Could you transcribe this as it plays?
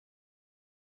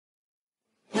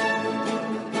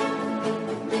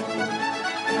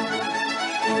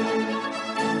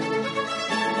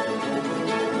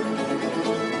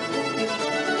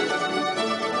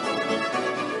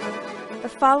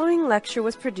following lecture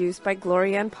was produced by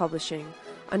Glorian Publishing,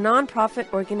 a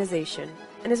non-profit organization,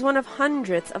 and is one of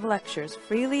hundreds of lectures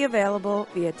freely available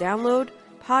via download,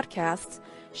 podcasts,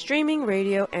 streaming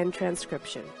radio, and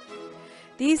transcription.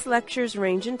 These lectures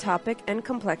range in topic and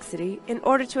complexity in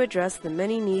order to address the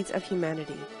many needs of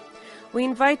humanity. We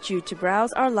invite you to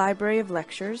browse our library of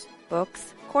lectures,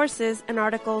 books, courses, and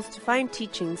articles to find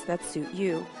teachings that suit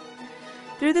you.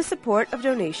 Through the support of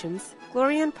donations,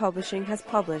 Glorian Publishing has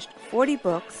published 40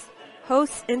 books,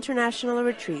 hosts international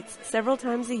retreats several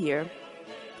times a year,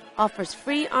 offers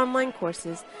free online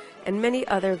courses, and many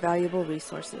other valuable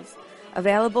resources,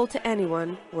 available to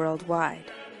anyone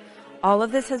worldwide. All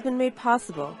of this has been made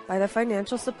possible by the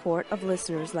financial support of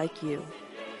listeners like you.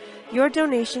 Your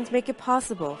donations make it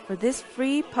possible for this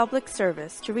free public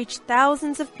service to reach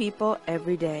thousands of people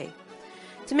every day.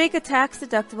 To make a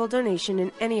tax-deductible donation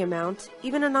in any amount,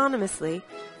 even anonymously,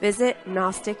 visit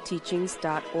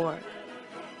GnosticTeachings.org.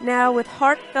 Now, with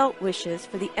heartfelt wishes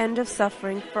for the end of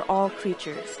suffering for all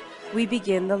creatures, we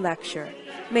begin the lecture.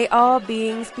 May all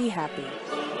beings be happy.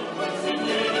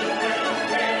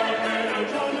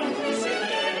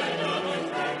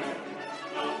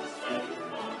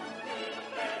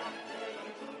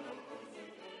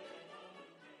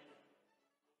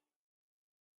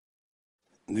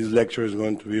 This lecture is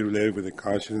going to be related with the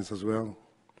consciousness as well,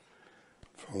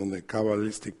 from the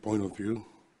Kabbalistic point of view.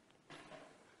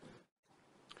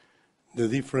 The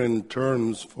different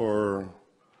terms for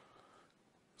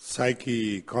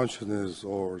psyche, consciousness,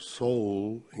 or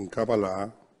soul in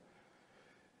Kabbalah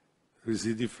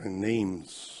receive different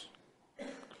names.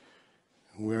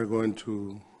 We are going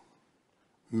to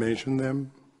mention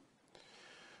them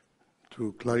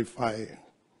to clarify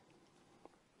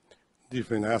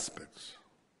different aspects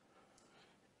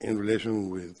in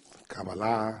relation with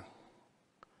Kabbalah,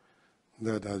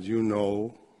 that, as you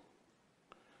know,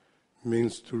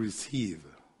 means to receive.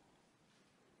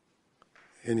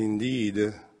 And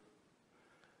indeed,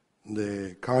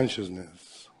 the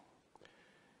consciousness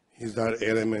is that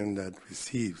element that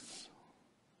receives,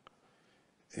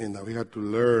 and that we have to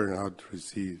learn how to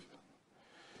receive.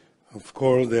 Of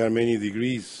course, there are many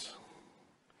degrees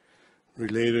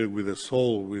related with the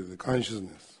soul, with the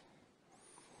consciousness.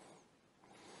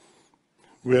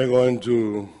 We are going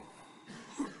to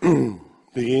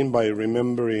begin by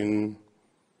remembering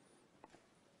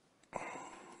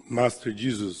Master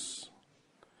Jesus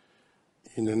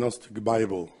in the Gnostic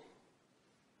Bible.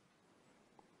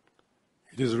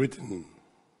 It is written,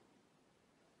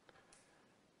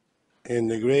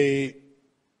 and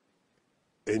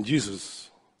Jesus,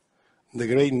 the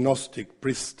great Gnostic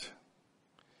priest,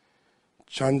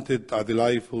 chanted a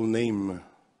delightful name,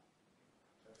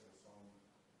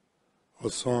 a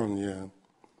song,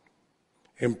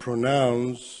 and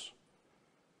pronounce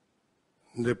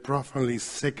the profoundly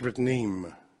sacred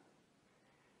name,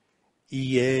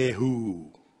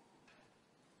 Yehu,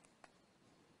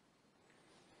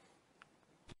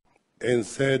 and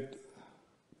said,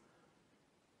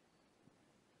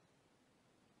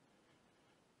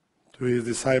 to his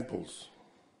disciples,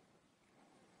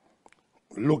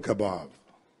 look above.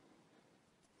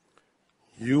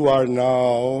 You are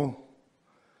now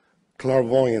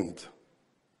clairvoyant.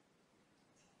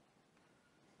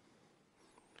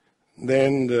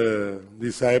 Then the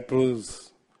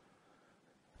disciples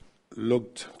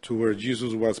looked to where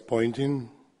Jesus was pointing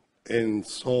and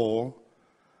saw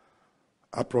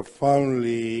a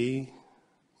profoundly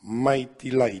mighty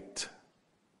light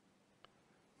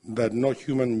that no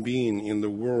human being in the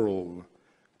world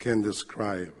can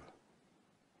describe.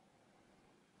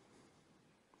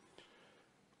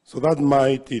 So that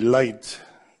mighty light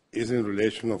is in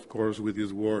relation, of course, with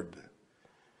this word,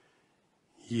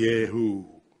 Yehu,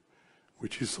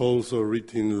 which is also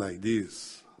written like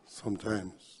this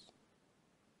sometimes.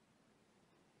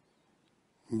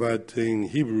 But in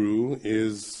Hebrew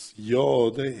is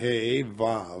Yod He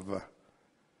Vav,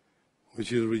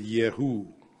 which is with Yehu,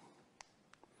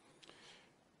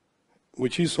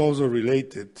 which is also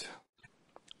related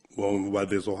with what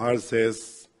the Zohar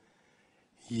says,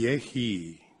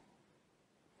 Yehi.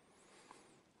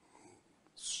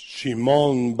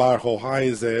 Shimon Bar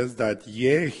Yochai says that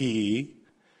Yehi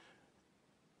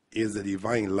is the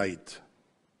divine light.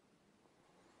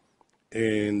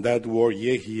 And that word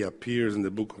Yehi appears in the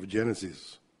book of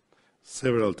Genesis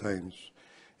several times.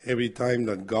 Every time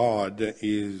that God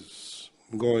is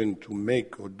going to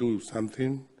make or do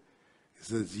something, it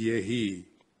says Yehi.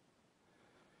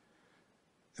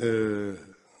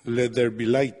 Let there be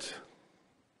light.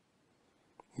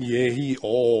 Yehi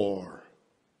or.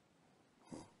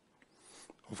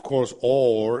 Of course,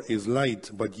 or is light,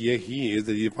 but Yehi is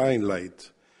the divine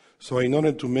light. So in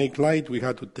order to make light, we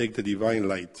had to take the divine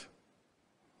light.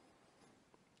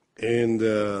 And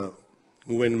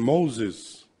when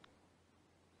Moses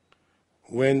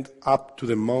went up to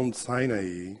the Mount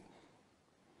Sinai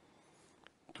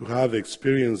to have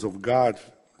experience of God,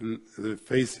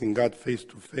 facing God face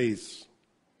to face,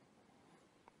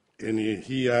 and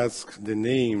he asked the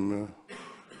name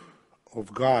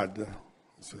of God,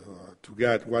 so to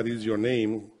God, what is your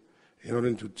name, in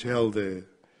order to tell the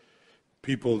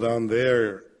people down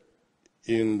there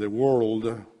in the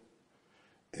world.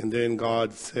 And then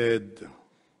God said,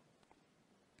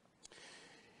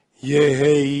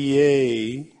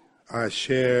 Yehei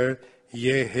Asher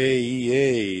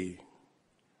Yehei.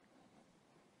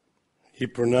 He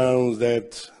pronounced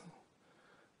that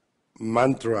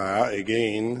mantra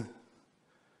again,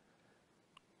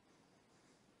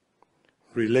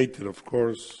 related, of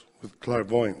course, with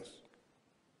clairvoyance.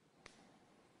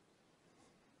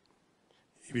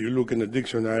 If you look in the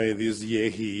dictionary, this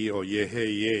Yehi or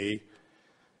Yehei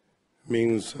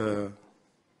means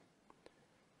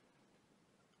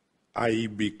I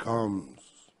becomes,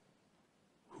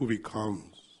 who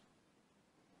becomes.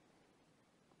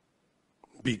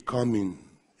 Becoming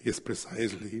is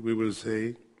precisely, we will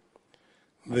say,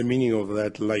 the meaning of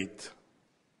that light.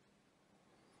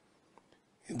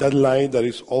 That light that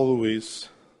is always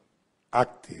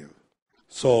active.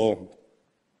 So,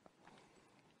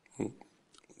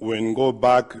 when go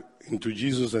back into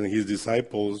Jesus and his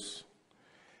disciples,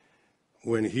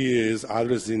 when he is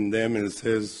addressing them and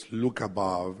says, look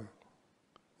above,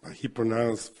 but he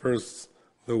pronounced first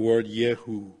the word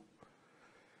Yehu.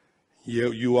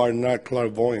 You are not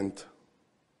clairvoyant.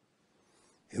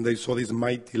 And they saw this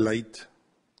mighty light.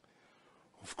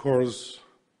 Of course,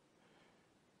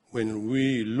 when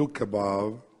we look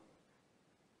above,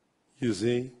 you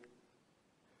see,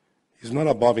 it's not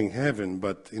above in heaven,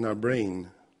 but in our brain.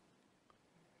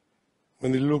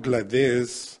 When we look like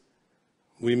this,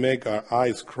 we make our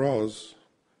eyes cross,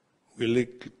 we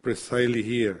look precisely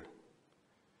here.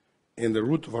 In the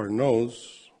root of our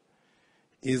nose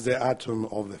is the atom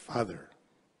of the Father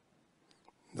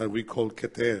that we call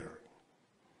Keter.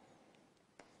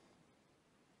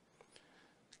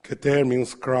 Keter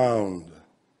means crowned.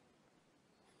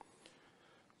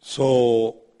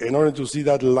 So, in order to see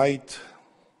that light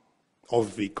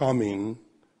of becoming,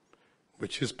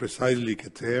 which is precisely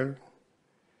Keter,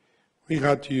 we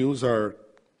had to use our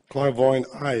clairvoyant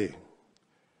eye,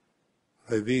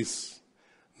 like this.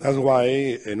 That's why,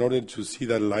 in order to see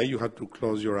that light, you have to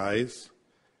close your eyes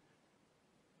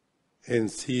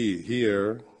and see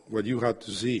here what you have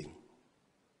to see.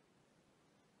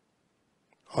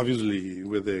 Obviously,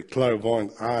 with the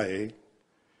clairvoyant eye,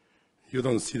 you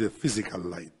don't see the physical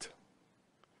light.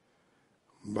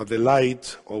 But the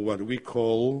light, or what we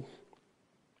call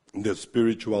the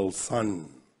spiritual sun,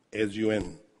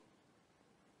 S-U-N.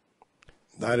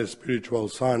 That spiritual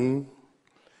sun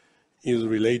is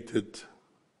related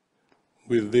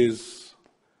with these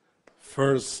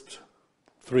first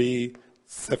three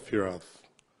Sephiroth.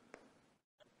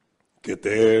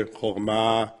 Keter,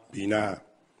 Chormah, Binah.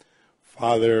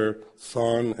 Father,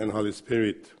 Son, and Holy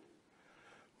Spirit.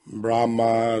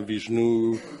 Brahma,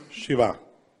 Vishnu, Shiva.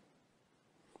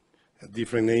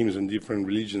 Different names in different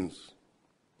religions.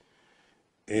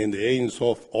 And the Ein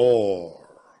Sof Or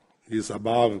is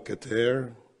above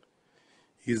Keter,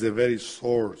 is the very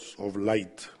source of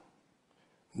light,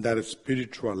 that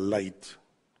spiritual light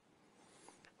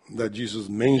that Jesus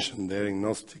mentioned there in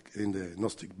the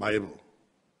Gnostic Bible,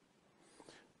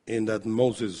 and that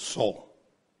Moses saw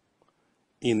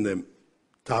in the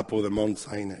top of the Mount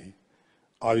Sinai.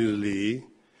 Obviously,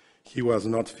 he was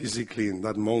not physically in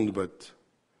that mount, but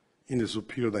in the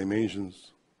superior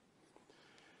dimensions.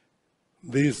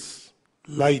 This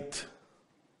light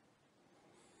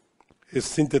is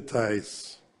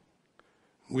synthesized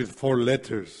with 4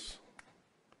 letters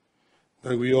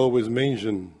that we always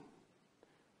mention.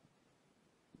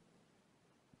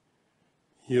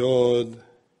 Yod,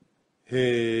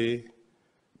 He,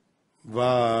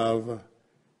 Vav,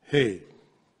 He.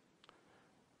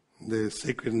 The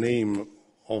sacred name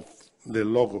of the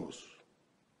Logos.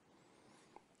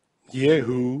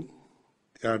 Yehu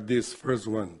are these first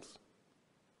ones.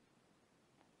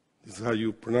 This is how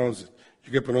you pronounce it.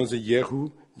 You can pronounce it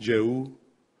Yehu, Jehu.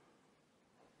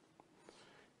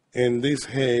 And this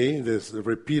He, this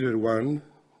repeated one,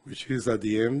 which is at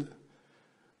the end,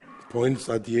 points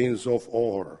at the ends of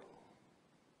Or.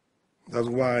 That's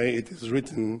why it is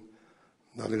written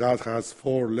that God has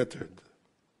 4 letters.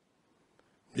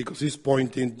 Because he's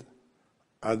pointing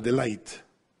at the light,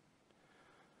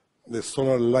 the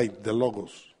solar light, the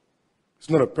Logos. It's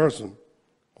not a person,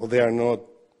 or they are not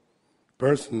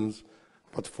persons,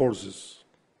 but forces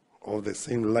of the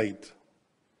same light.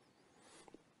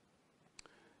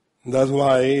 That's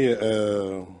why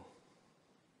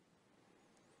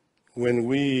when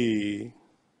we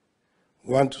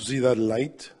want to see that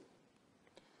light,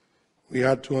 we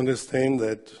have to understand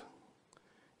that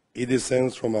it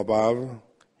descends from above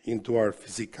into our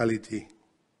physicality,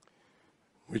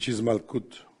 which is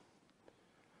Malkut,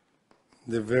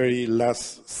 the very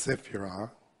last sephirah,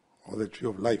 or the tree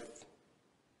of life.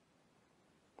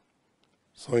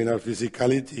 So in our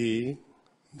physicality,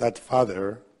 that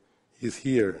Father is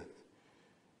here,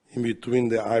 in between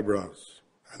the eyebrows,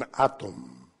 an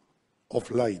atom of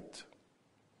light.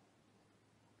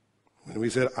 When we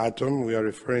say atom, we are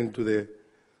referring to the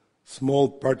small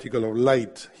particle of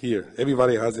light here.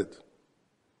 Everybody has it.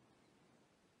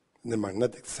 In the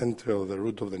magnetic center of the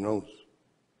root of the nose.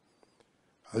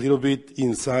 A little bit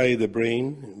inside the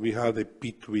brain, we have the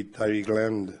pituitary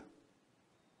gland.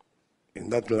 In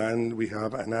that gland, we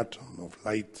have an atom of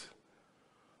light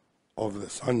of the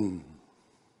sun.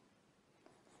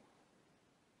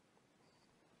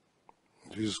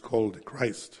 This is called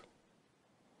Christ.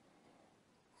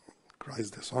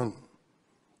 Christ the Son.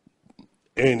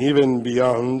 And even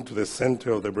beyond to the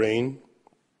center of the brain,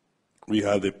 we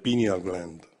have the pineal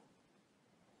gland.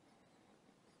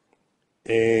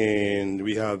 And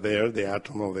we have there the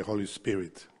atom of the Holy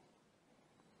Spirit.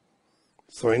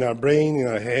 So in our brain, in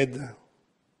our head,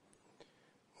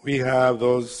 we have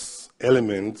those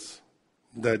elements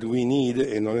that we need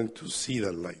in order to see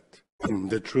the light.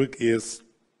 The trick is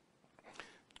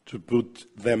to put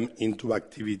them into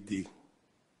activity.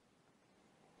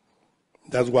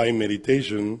 That's why in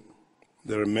meditation,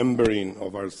 the remembering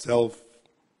of ourself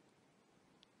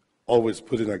always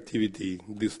put in activity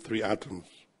these three atoms.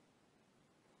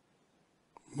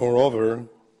 Moreover,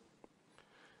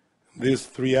 these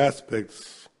three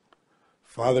aspects,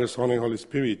 Father, Son, and Holy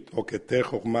Spirit, Okete,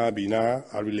 Chokhmah,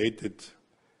 Binah, are related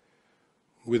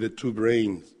with the two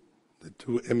brains, the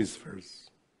two hemispheres.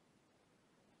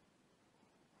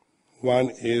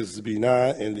 One is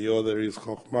Binah and the other is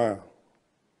Chokhmah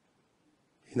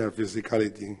in our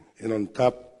physicality. And on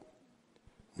top,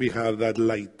 we have that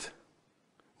light,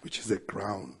 which is a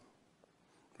crown,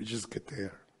 which is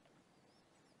Keter.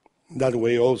 That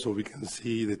way also we can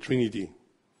see the Trinity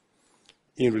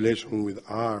in relation with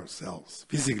ourselves,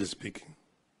 physically speaking.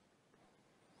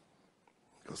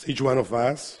 Because each one of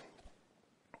us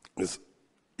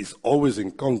is always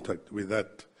in contact with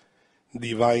that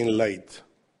divine light.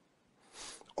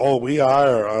 All we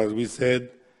are, as we said,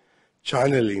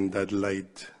 channeling that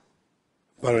light,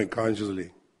 but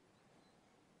unconsciously.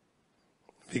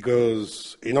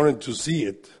 Because in order to see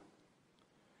it,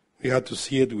 we have to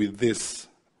see it with this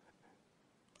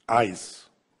eyes,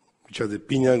 which are the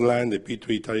pineal gland, the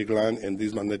pituitary gland, and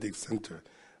this magnetic center.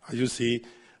 As you see,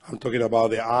 I'm talking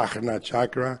about the Ajna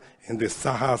chakra and the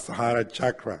Sahasrara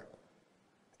chakra,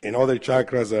 and other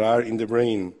chakras that are in the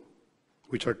brain,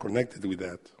 which are connected with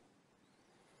that.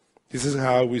 This is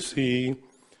how we see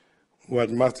what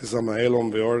Master Samael on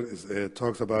Beor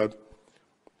talks about,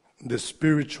 the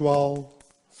spiritual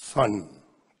sun,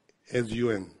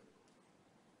 S-U-N,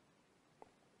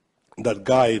 that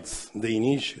guides the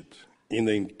initiate in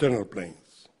the internal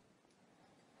planes.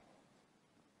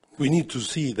 We need to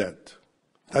see that.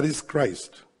 That is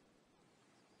Christ.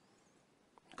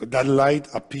 That light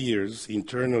appears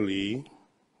internally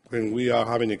when we are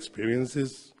having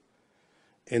experiences,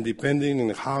 and depending on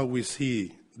how we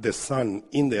see the sun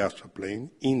in the astral plane,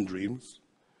 in dreams,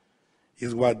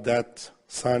 is what that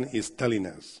sun is telling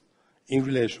us in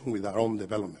relation with our own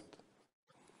development.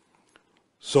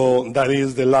 So that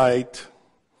is the light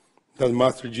that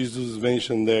Master Jesus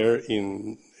mentioned there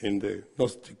in the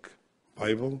Gnostic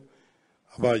Bible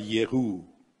about Yehu,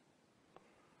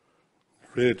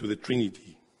 related to the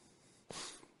Trinity.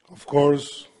 Of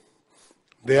course,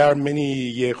 there are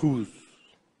many Yehus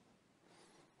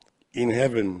in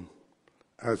heaven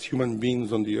as human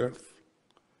beings on the earth,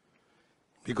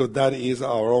 because that is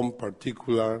our own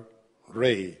particular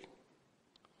ray.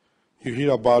 You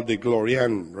hear about the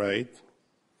Glorian, right?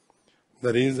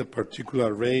 That is a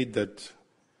particular ray that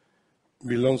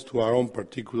belongs to our own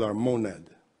particular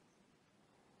monad,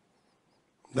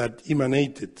 that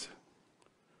emanated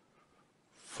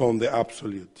from the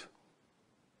Absolute.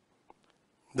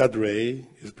 That ray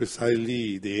is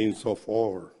precisely the Ein Sof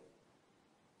Or.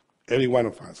 Every one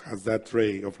of us has that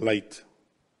ray of light,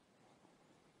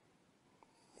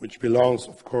 which belongs,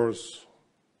 of course,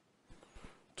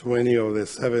 to any of the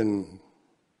seven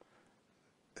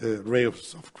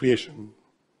rays of creation.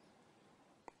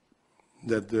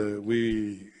 that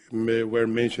were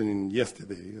mentioning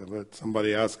yesterday. About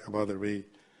somebody asked about the ray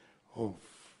of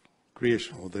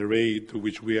creation, or the ray to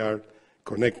which we are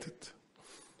connected.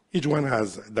 Each one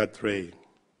has that ray,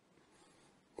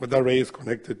 but that ray is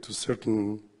connected to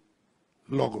certain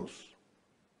logos.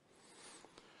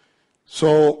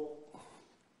 So,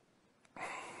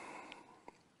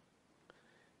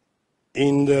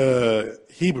 in the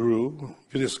Hebrew,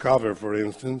 you discover, for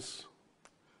instance,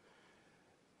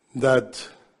 that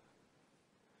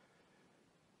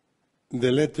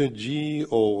the letter G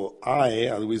or I,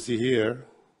 as we see here,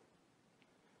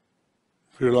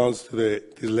 belongs to this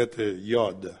letter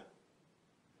Yod.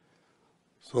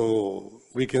 So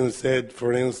we can say,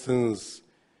 for instance,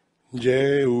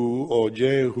 Jehu or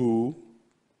Jehu,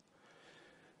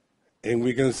 and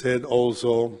we can say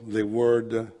also the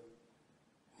word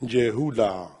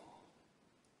Yehuda.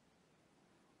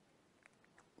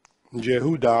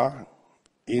 Yehuda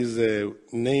is a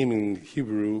name in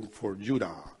Hebrew for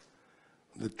Judah,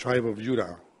 the tribe of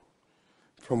Judah,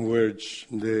 from which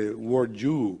the word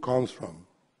Jew comes from.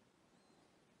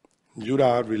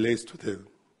 Judah relates to the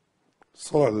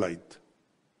solar light.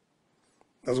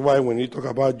 That's why when we talk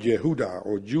about Yehuda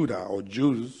or Judah or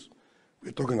Jews,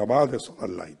 we're talking about the solar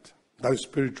light, that is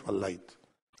spiritual light.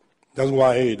 That's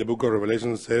why the book of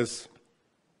Revelation says,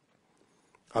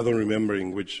 I don't remember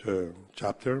in which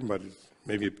chapter, but it's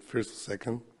maybe first or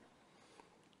second,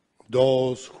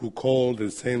 those who call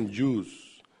themselves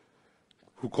Jews,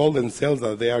 who call themselves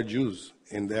that they are Jews,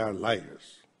 and they are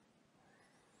liars.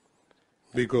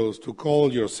 Because to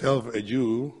call yourself a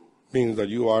Jew means that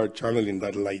you are channeling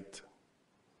that light,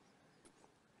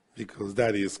 because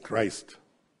that is Christ.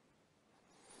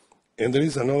 And there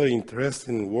is another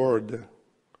interesting word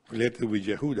related with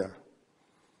Yehuda.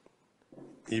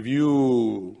 If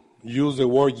you use the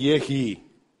word Yehi,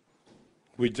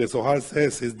 which the Zohar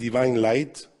says is divine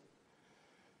light,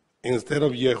 instead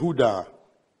of Yehuda,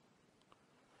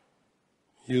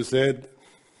 you said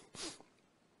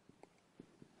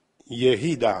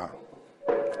Yehida.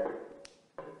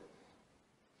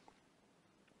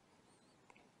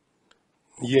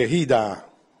 Yehida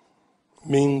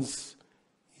means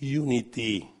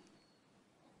unity.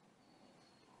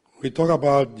 We talk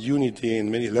about unity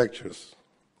in many lectures.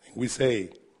 We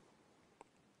say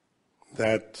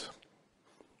that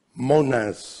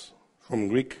monas from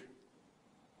Greek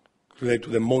relate to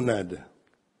the monad,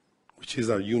 which is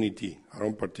our unity, our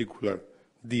own particular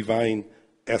divine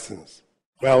essence.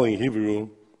 Well, in Hebrew,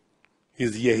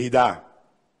 is Yehida.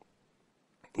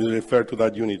 We refer to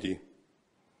that unity.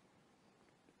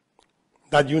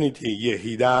 That unity,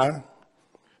 Yehida,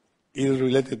 is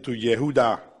related to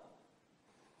Yehuda.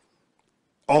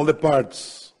 All the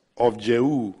parts of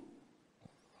Jehu,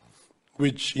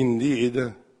 which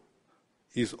indeed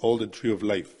is all the tree of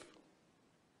life.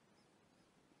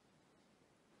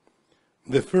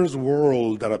 The first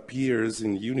world that appears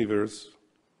in the universe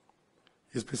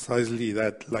is precisely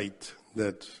that light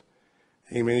that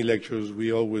in many lectures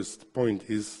we always point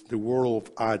is the world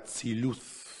of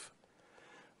Atziluth,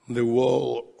 the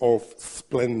world of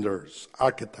splendors,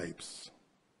 archetypes.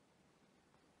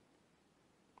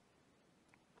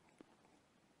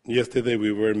 Yesterday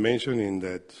we were mentioning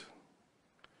that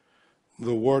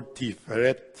the word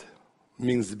Tiferet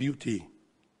means beauty,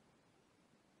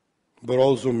 but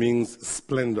also means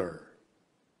splendor.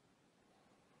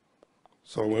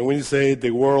 So when we say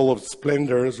the world of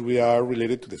splendors, we are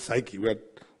related to the psyche. We are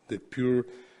the pure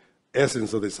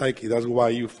essence of the psyche. That's why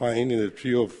you find in the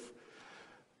tree of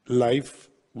life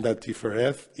that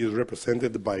Tiferet is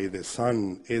represented by the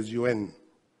sun, S-U-N,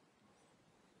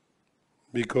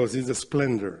 because it's the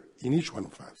splendor in each one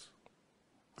of us.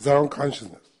 It's our own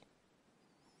consciousness.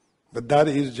 But that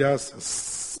is just a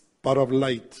spot of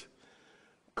light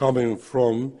coming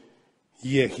from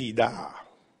Yehida,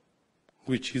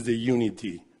 which is the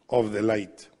unity of the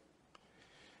light.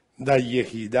 That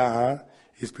Yehida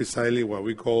is precisely what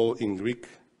we call in Greek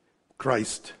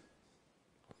Christ.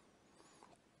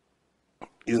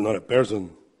 It's not a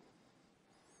person.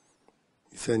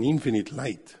 It's an infinite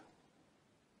light.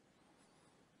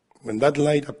 When that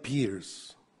light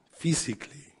appears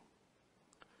physically,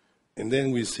 and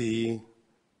then we see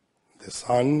the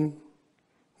sun,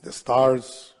 the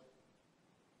stars,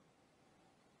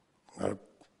 the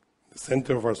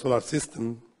center of our solar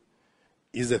system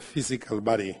is a physical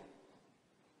body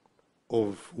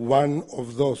of one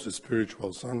of those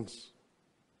spiritual suns.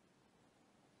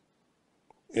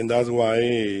 And that's why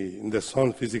the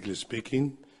sun, physically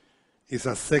speaking, is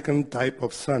a second type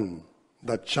of sun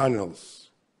that channels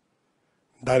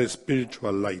that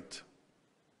spiritual light.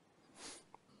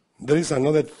 There is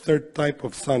another third type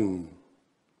of sun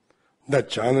that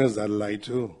channels that light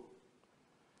too,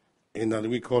 and that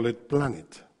we call it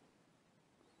planet.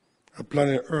 A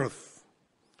planet Earth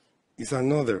is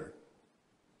another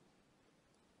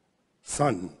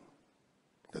sun,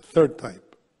 the third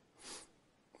type,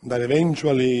 that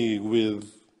eventually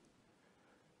with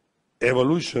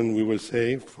evolution, we will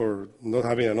say, for not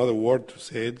having another word to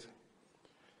say it,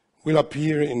 will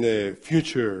appear in the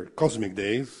future cosmic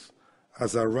days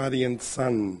as a radiant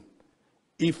sun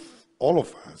if all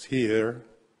of us here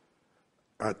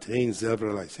attain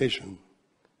self-realization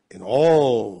in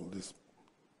all this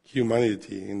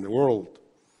humanity in the world.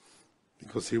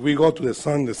 Because if we go to the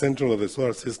sun, the center of the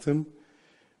solar system,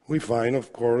 we find,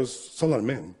 of course, solar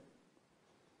men.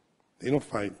 They don't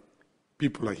find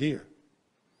people like here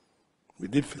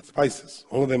with different spices.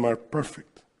 All of them are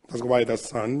perfect. That's why the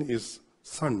sun is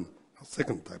sun, a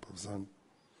second type of sun.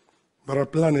 But our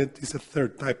planet is a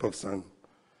third type of sun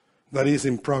that is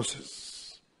in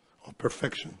process of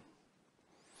perfection.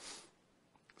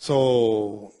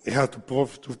 So it has to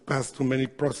pass through many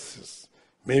processes,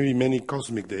 maybe many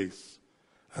cosmic days,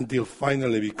 until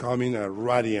finally becoming a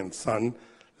radiant sun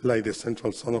like the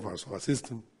central sun of our solar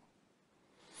system.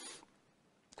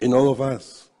 And all of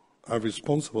us are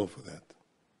responsible for that.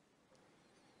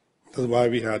 That's why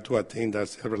we had to attain that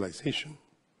self-realization,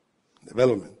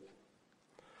 development.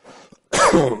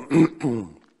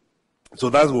 So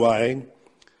that's why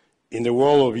in the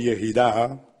world of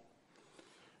Yehuda,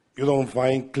 you don't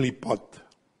find klipot.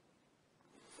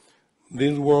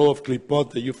 This world of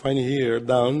klipot that you find here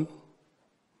down,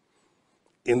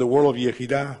 in the world of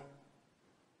Yehuda,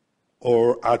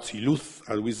 or Atziluth,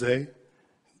 as we say,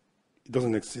 it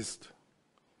doesn't exist.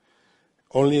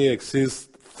 Only exists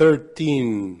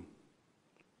 13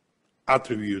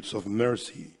 attributes of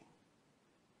mercy.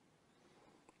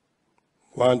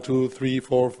 1, 2, 3,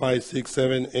 4, 5, 6,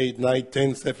 7, 8, 9,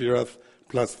 10 Sephiroth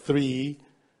plus 3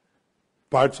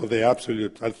 parts of the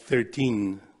Absolute are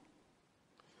 13.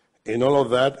 And all of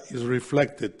that is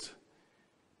reflected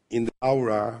in the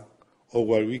aura of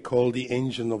what we call the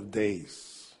Ancient of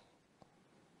Days,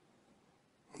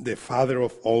 the Father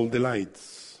of all the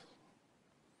lights.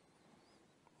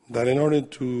 That in order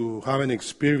to have an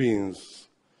experience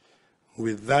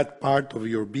with that part of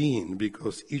your being,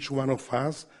 because each one of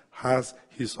us has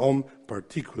his own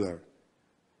particular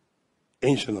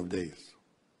Ancient of Days.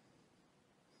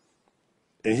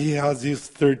 And he has these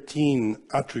 13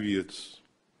 attributes,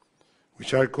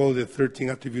 which are called the 13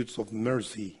 attributes of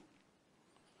mercy,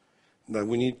 that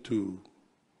we need to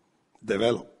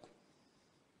develop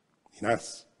in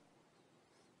us.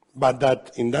 But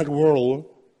that in that world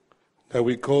that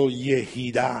we call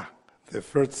Yehuda, the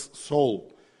first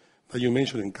soul that you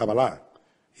mentioned in Kabbalah,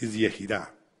 is Yehuda.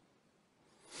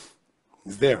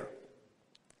 It's there.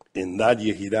 In that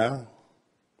Yehuda,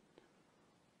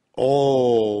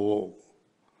 all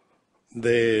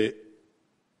the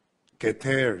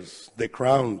keters, the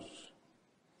crowns,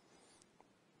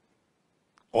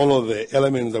 all of the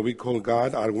elements that we call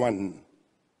God are one.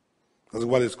 That's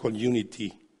what is called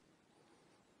unity.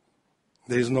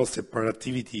 There is no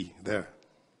separativity there.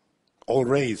 All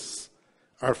rays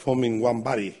are forming one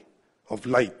body of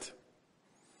light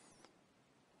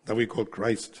that we call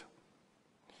Christ.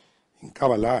 In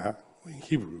Kabbalah, or in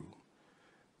Hebrew,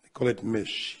 they call it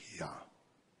Meshiach.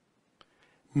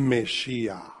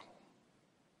 Meshiach.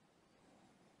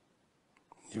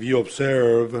 If you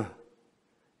observe,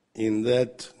 in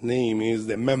that name is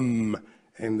the Mem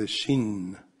and the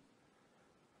Shin.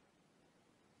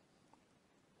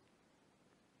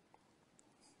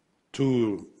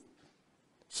 Two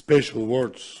special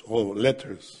words or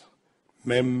letters,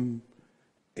 Mem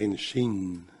and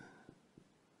Shin.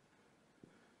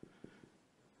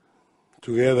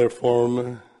 Together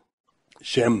form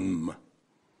Shem.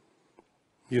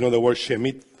 You know the word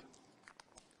Shemit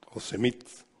or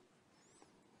Semit?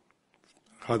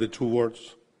 How the two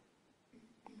words?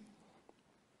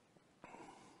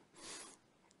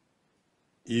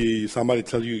 Somebody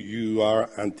tell you you are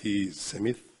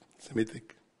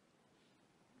anti-Semitic,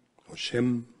 or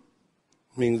Shem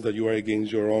means that you are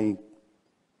against your own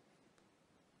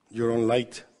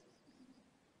light.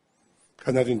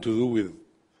 Has nothing to do with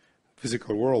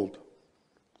physical world.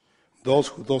 Those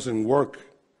who doesn't work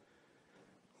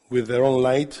with their own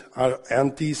light are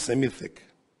anti-Semitic,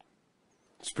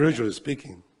 spiritually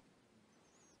speaking,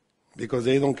 because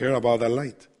they don't care about that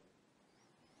light.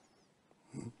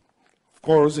 Of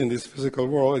course, in this physical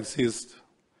world exists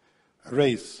a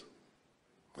race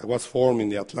that was formed in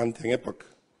the Atlantean epoch,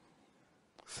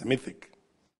 Semitic.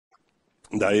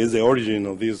 That is the origin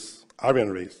of this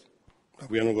Aryan race. But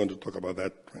we are not going to talk about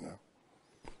that right now.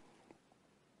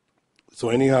 So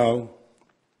anyhow,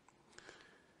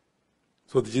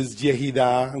 So this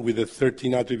Yehuda with the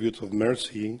 13 attributes of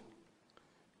mercy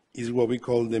is what we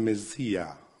call the Messiah,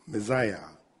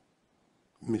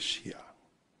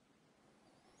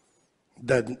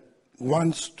 that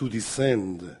wants to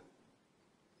descend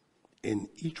in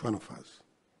each one of us.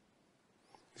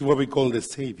 It's what we call the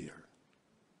Savior.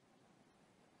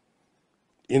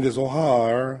 In the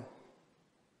Zohar,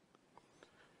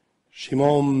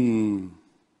 Shimon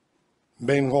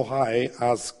ben Yochai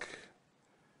asked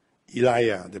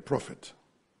Elijah, the prophet,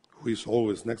 who is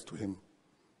always next to him,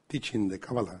 teaching the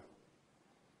Kabbalah,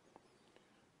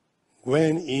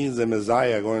 when is the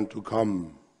Messiah going to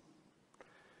come?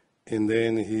 And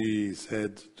then he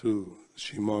said to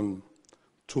Shimon,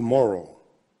 tomorrow,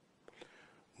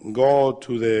 go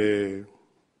to the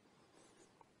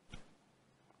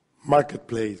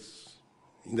marketplace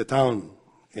in the town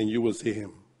and you will see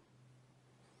him.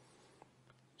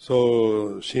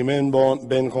 So Shimon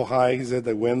ben Yochai, he said,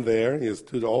 I went there, he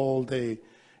stood all day,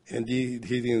 and he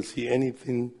didn't see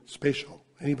anything special,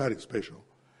 anybody special.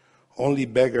 Only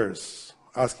beggars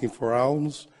asking for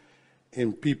alms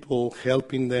and people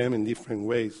helping them in different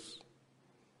ways.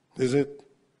 Is it?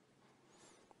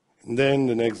 And then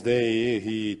the next day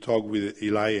he talked with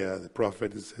Elijah, the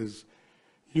prophet. He says,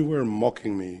 you were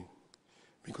mocking me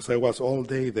because I was all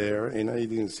day there and I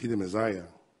didn't see the Messiah.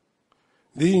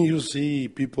 Didn't you see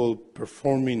people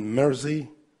performing mercy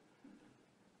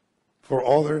for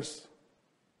others?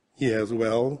 Yes,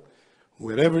 well,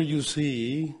 wherever you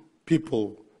see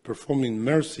people performing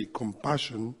mercy,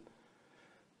 compassion,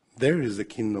 there is the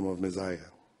kingdom of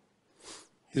Messiah.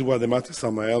 It's what the Master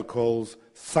Samael calls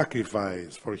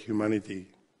sacrifice for humanity.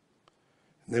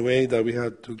 The way that we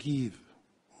have to give.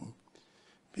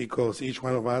 Because each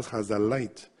one of us has that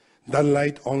light. That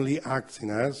light only acts in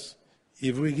us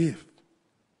if we give.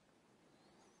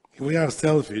 If we are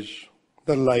selfish,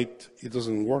 that light, it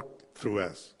doesn't work through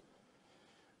us.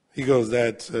 Because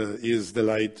that is the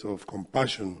light of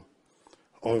compassion,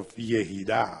 of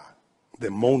Yehuda, the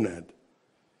monad.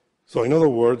 So in other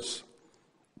words,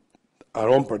 our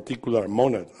own particular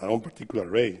monad, our own particular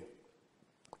ray,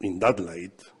 in that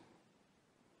light,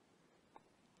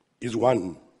 is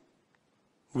one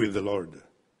with the Lord.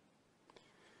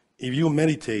 If you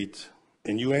meditate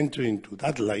and you enter into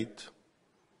that light,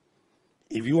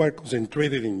 if you are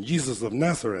concentrated in Jesus of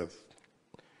Nazareth,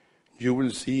 you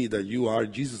will see that you are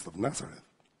Jesus of Nazareth.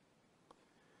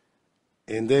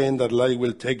 And then that light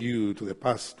will take you to the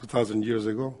past 2,000 years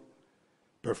ago,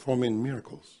 performing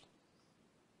miracles.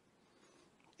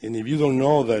 And if you don't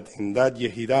know that in that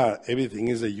Yehuda everything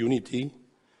is a unity,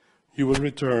 you will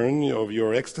return of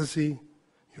your ecstasy,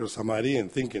 your samadhi, and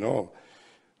thinking, oh,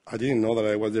 I didn't know that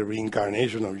I was the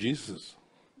reincarnation of Jesus.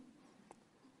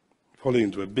 Falling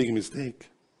into a big mistake.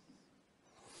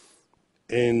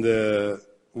 And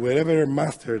wherever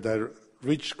master that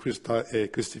reached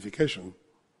Christification,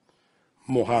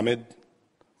 Muhammad,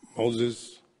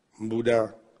 Moses,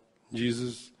 Buddha,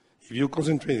 Jesus, if you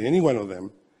concentrate on any one of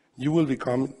them, you will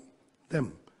become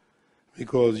them.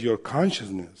 Because your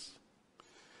consciousness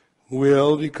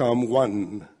will become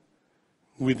one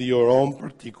with your own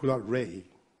particular ray,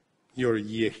 your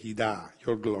Yehuda,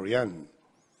 your Glorian.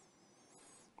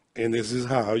 And this is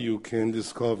how you can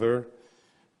discover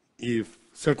if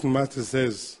certain master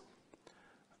says,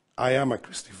 I am a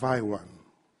Christified one.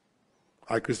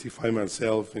 I Christify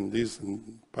myself in this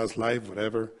and past life,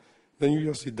 whatever. Then you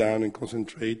just sit down and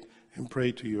concentrate and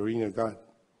pray to your inner God.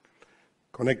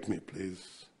 Connect me,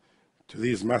 please, to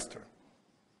this master.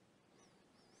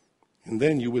 And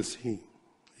then you will see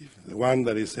if the one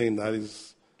that is saying that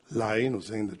is lying or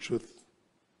saying the truth.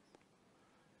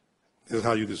 This is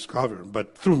how you discover,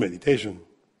 but through meditation.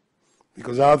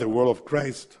 Because out of the world of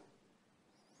Christ,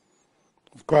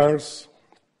 of course,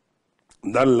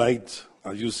 that light,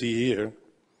 as you see here,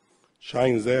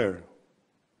 shines there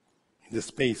in the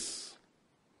space,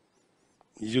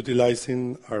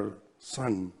 utilizing our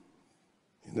sun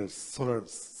in the solar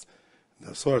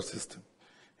system.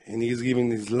 And he's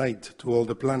giving his light to all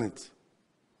the planets.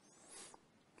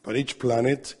 But each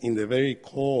planet, in the very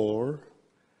core,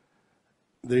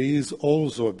 there is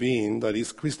also a being that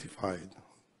is Christified,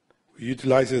 who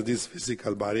utilizes this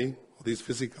physical body, or this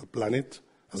physical planet,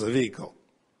 as a vehicle.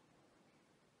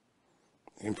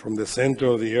 And from the center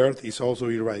of the earth is also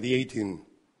irradiating.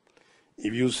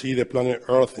 If you see the planet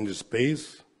Earth in the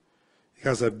space, it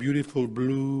has a beautiful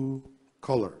blue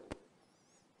color,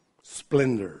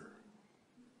 splendor.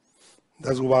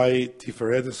 That's why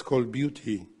Tiferet is called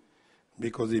beauty,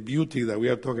 because the beauty that we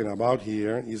are talking about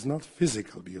here is not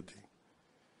physical beauty.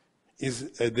 It's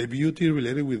the beauty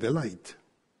related with the light.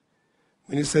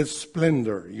 When it says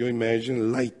splendor, you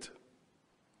imagine light.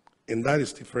 And that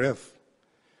is Tifereth.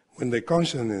 When the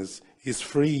consciousness is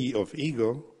free of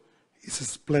ego, it's a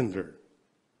splendor,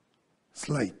 it's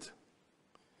light,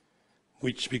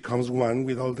 which becomes one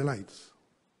with all the lights.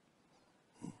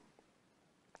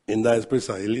 And that is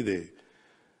precisely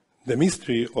the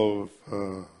mystery of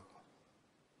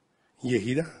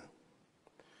Yehuda.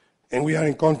 And we are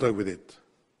in contact with it.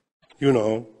 You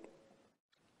know,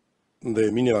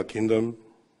 the mineral kingdom,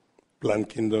 plant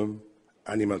kingdom,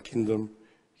 animal kingdom,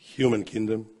 human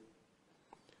kingdom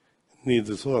needs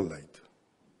the solar light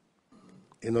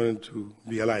in order to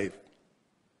be alive.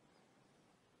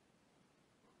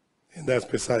 And that's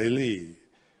precisely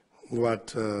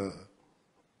what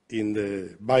in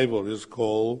the Bible is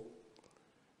called,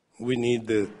 we need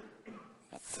the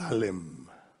Salem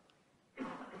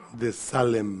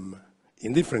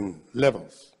in different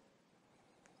levels.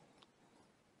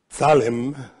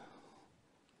 Salem,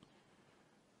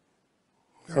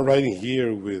 I'm writing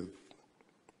here with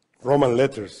Roman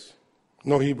letters,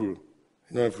 no Hebrew,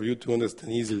 in order for you to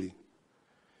understand easily.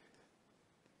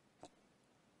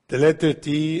 The letter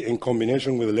T in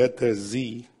combination with the letter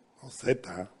Z, or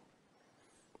Zeta,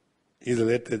 is the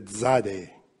letter Tzadeh.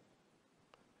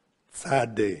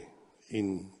 Tzadeh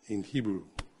in Hebrew.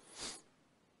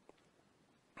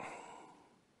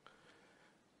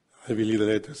 I believe the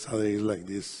letter Tzadeh is like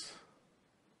this.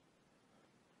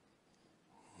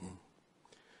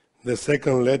 The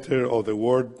second letter of the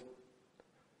word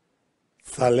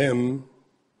Salem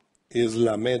is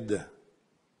Lamed.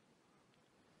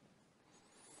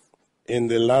 And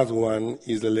the last one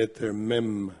is the letter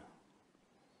Mem.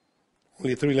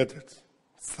 Only 3 letters.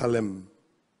 Salem.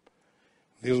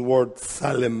 This word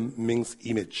Salem means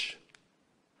image.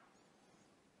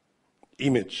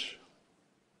 Image.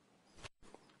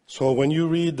 So when you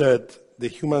read that the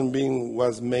human being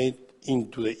was made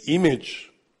into the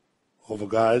image of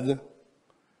God,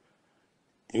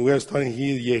 and we are studying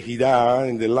here Yehuda,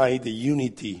 in the light, the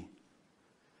unity.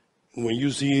 When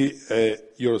you see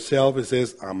yourself, it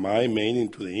says, am I made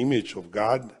into the image of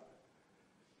God?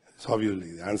 It's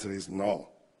obviously, the answer is no.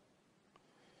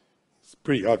 It's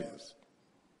pretty obvious.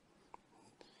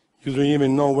 You don't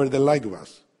even know where the light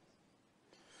was.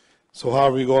 So how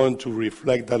are we going to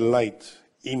reflect that light,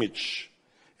 image?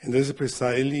 And this is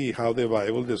precisely how the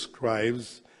Bible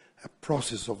describes a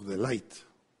process of the light.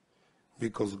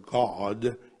 Because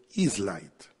God is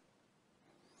light.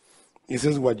 This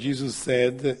is what Jesus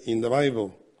said in the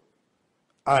Bible.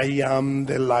 I am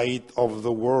the light of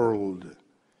the world.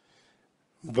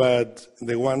 But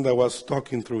the one that was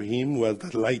talking through him was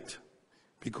that light,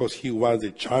 because he was the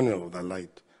channel of that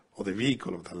light, or the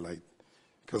vehicle of that light,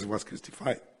 because he was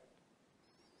crucified.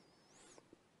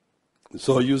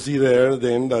 So you see there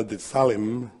then that the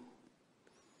Salem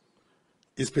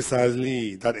is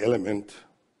precisely that element,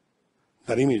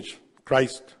 that image,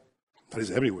 Christ, that is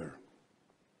everywhere,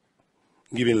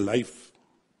 giving life,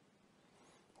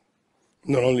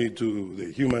 not only to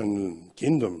the human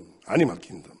kingdom, animal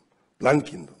kingdom, plant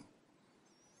kingdom.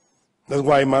 That's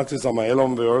why Master Samael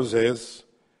on verse says,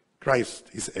 Christ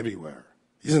is everywhere.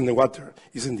 He's in the water,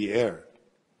 he's in the air,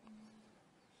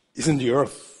 he's in the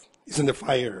earth, he's in the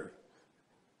fire,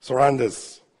 surround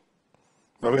us.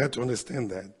 But we have to understand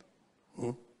that.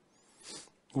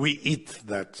 We eat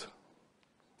that.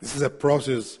 This is a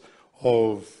process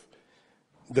of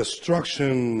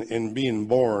destruction and being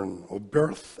born, of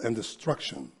birth and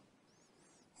destruction.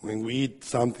 When we eat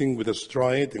something, we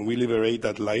destroy it and we liberate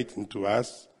that light into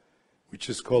us, which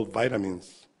is called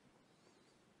vitamins.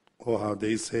 Or how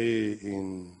they say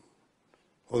in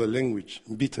other language,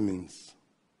 vitamins.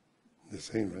 The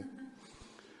same, right?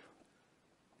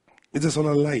 It's a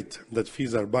solar light that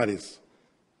feeds our bodies.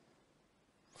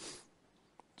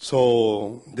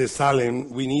 So the Salem,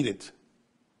 we need it.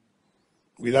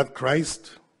 Without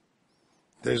Christ,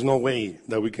 there's no way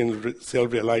that we can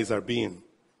self-realize our being.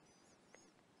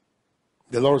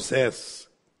 The Lord says,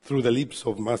 through the lips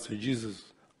of Master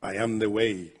Jesus, I am the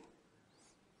way.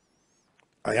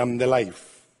 I am the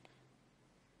life.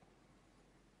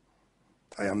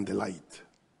 I am the light.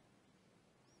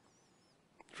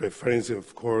 Reference,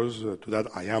 of course, to that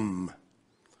I am.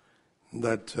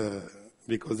 That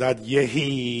because that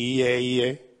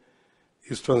Yehi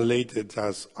is translated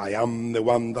as I am the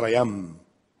one that I am.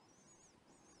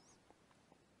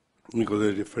 Because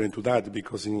they're referring to that,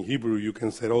 because in Hebrew you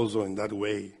can say also in that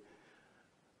way,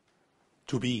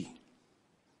 to be.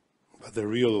 But the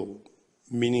real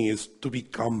meaning is to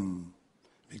become,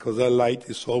 because that light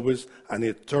is always an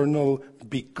eternal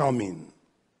becoming.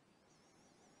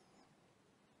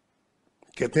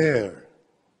 Keter,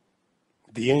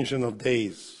 the Ancient of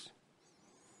Days,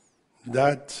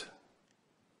 that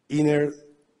inner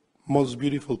most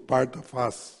beautiful part of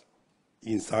us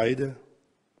inside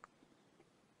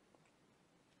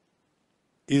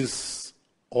is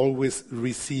always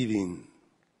receiving.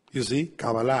 You see,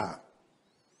 Kabbalah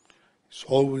is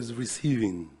always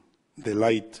receiving the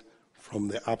light from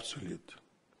the Absolute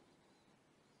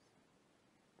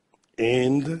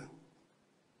and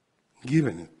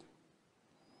giving it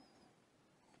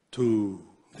to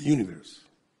the universe.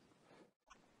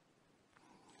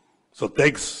 So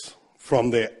takes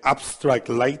from the abstract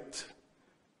light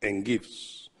and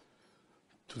gives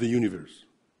to the universe.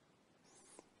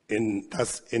 And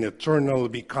that's an eternal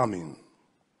becoming.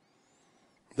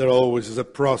 There always is a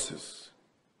process.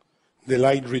 The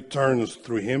light returns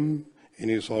through him and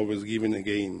is always given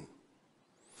again.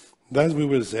 That, we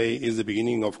will say, is the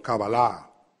beginning of Kabbalah,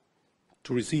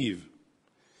 to receive.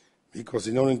 Because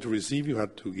in order to receive, you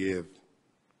have to give.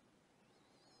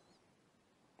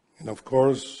 And of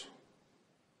course,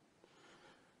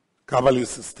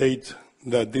 Kabbalists state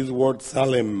that this word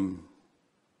Salem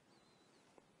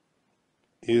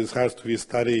has to be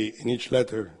studied in each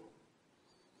letter.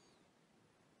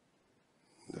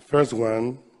 The first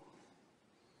one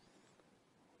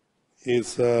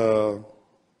is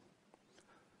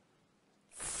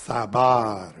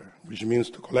Sabar, which means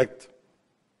to collect.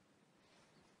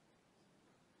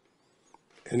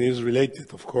 And is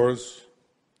related, of course,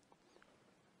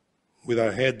 with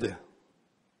our head.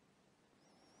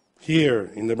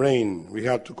 Here in the brain, we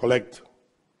have to collect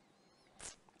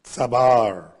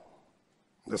Sabar,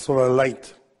 the solar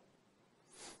light.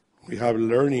 We have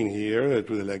learning here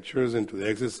through the lectures and to the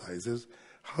exercises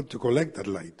how to collect that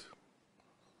light.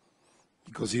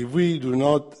 Because if we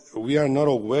are not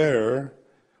aware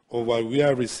of what we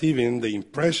are receiving, the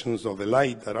impressions of the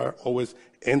light that are always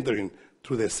entering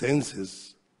through the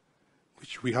senses,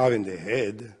 which we have in the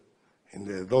head,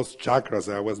 and those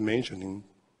chakras I was mentioning,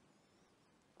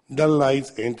 that light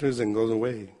enters and goes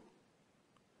away.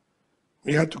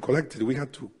 We had to collect it. We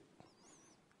had to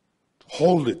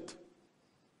hold it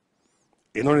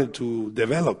in order to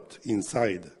develop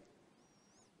inside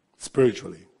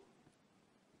spiritually.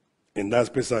 And that's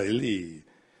precisely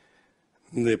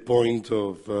the point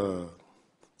of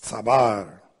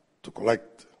Sabar, to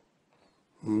collect.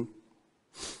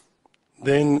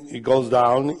 Then it goes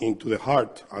down into the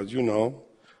heart, as you know,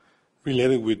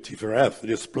 related with Tiferet,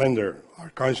 the splendor, our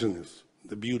consciousness,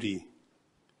 the beauty.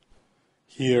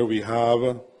 Here we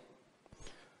have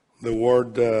the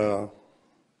word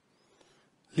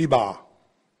Liba,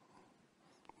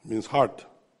 means heart.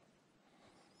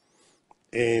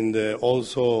 And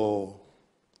also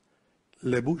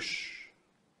Lebush,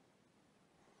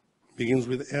 begins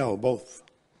with L, both.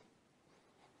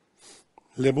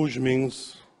 Lebush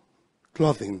means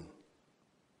clothing.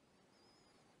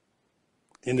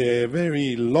 In the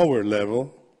very lower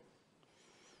level,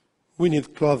 we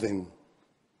need clothing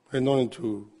in order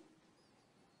to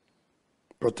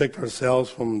protect ourselves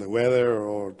from the weather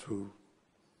or to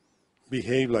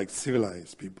behave like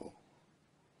civilized people.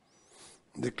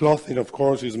 The clothing, of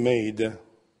course, is made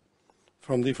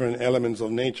from different elements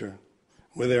of nature,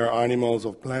 whether they are animals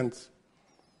or plants.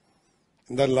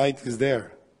 And that light is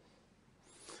there.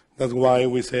 That's why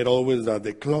we said always that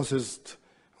the closest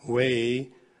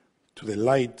way to the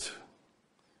light,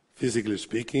 physically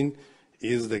speaking,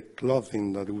 is the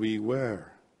clothing that we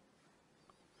wear.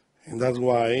 And that's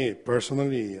why,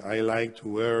 personally, I like to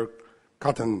wear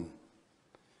cotton.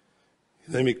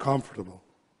 It makes me comfortable.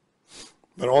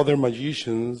 But other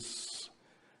magicians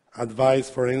advise,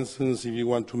 for instance, if you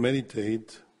want to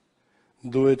meditate,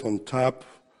 do it on top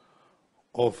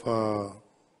of a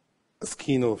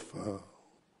skin of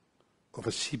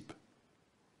a sheep.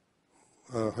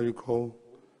 How you call?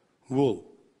 Wool.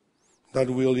 That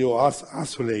will you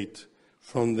isolate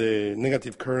from the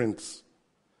negative currents,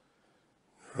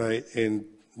 right? And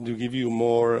to give you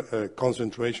more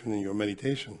concentration in your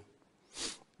meditation.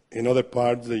 In other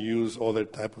parts, they use other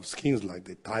type of skins, like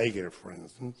the tiger, for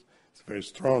instance. It's very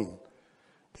strong.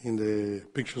 In the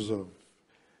pictures of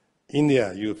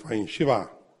India, you find Shiva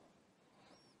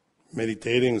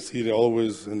meditating, see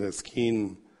always in the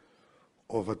skin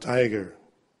of a tiger.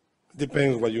 It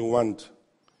depends what you want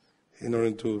in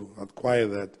order to acquire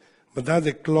that. But that's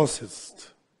the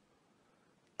closest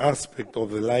aspect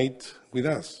of the light with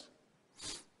us.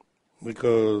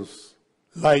 Because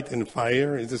light and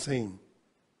fire is the same.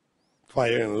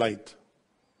 Fire and light.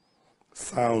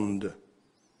 Sound.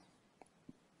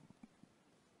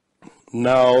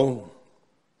 Now,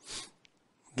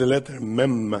 the letter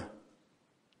Mem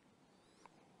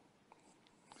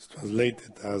is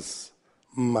translated as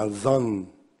Mazon,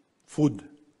 food.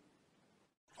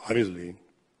 Obviously,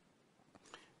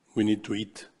 we need to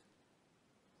eat.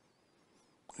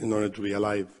 in order to be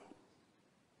alive.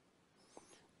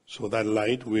 So that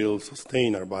light will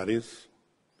sustain our bodies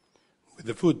with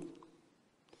the food.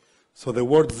 So the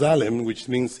word Zalem, which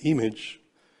means image,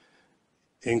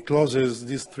 encloses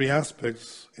these three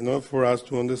aspects in order for us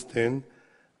to understand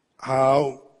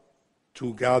how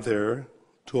to gather,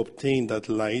 to obtain that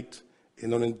light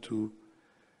in order to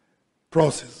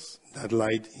process that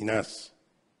light in us.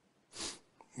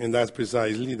 And that's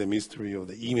precisely the mystery of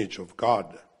the image of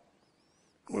God.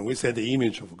 When we say the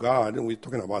image of God, we're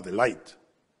talking about the light.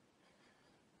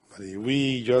 But if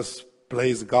we just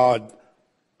place God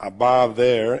above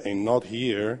there and not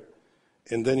here,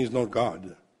 and then it's not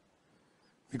God.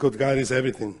 Because God is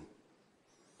everything.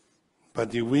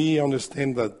 But if we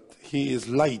understand that He is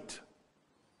light,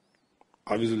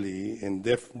 obviously in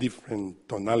different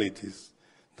tonalities,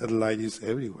 that light is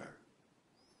everywhere.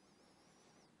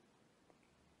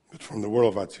 But from the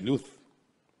world of Atziluth.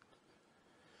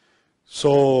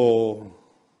 So,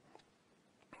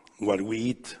 what we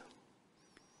eat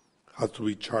has to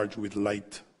be charged with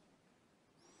light.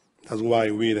 That's why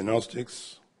we, the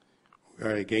Gnostics, we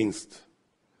are against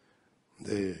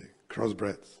the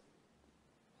crossbreds.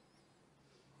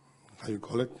 How do you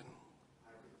call it?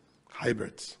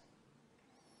 Hybrids.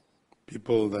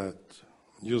 People that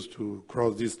used to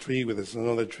cross this tree with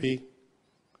another tree,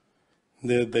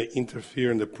 they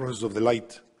interfere in the process of the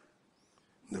light.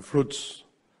 The fruits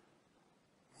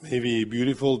may be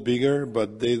beautiful, bigger,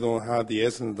 but they don't have the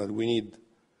essence that we need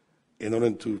in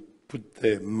order to put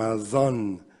the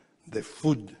mazon, the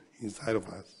food, inside of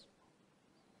us.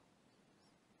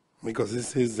 Because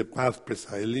this is the path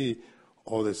precisely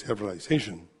of the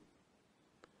self-realization.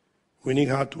 We need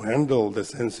how to handle the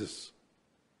senses.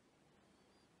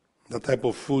 The type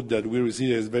of food that we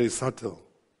receive is very subtle.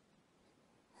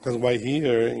 That's why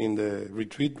here in the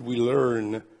retreat we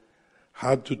learn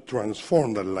how to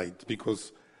transform that light,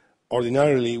 because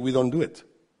ordinarily we don't do it.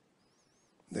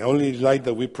 The only light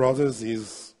that we process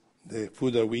is the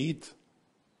food that we eat.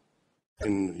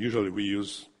 And usually we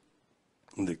use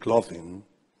the clothing,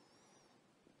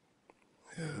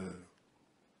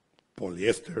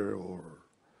 polyester or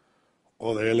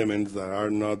other elements that are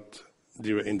not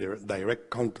in direct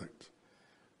contact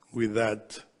with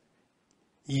that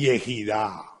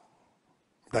Yehuda,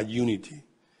 that unity.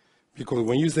 Because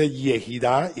when you say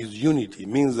Yehuda is unity, it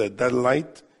means that that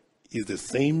light is the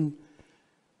same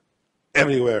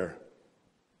everywhere.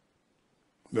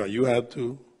 But you have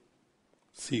to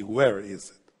see where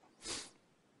is it.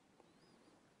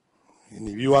 And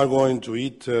if you are going to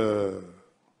eat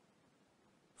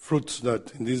fruits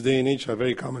that in this day and age are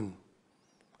very common,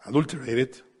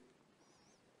 adulterated,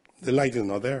 the light is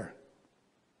not there.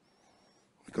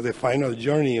 Because the final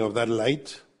journey of that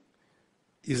light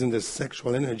is in the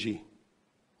sexual energy.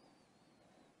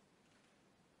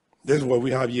 That's why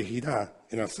we have Yehuda,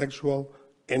 in our sexual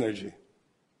energy.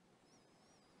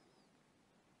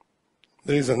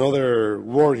 There is another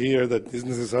word here that is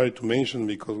necessary to mention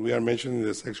because we are mentioning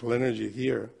the sexual energy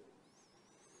here,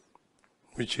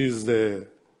 which is the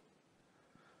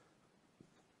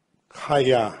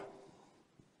Chaya.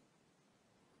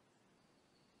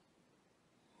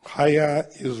 Chaya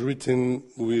is written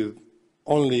with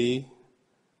only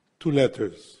two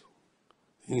letters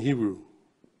in Hebrew,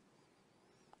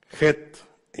 Het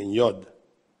and Yod.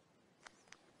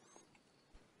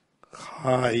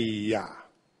 Chaya.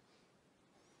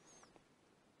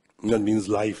 That means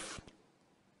life.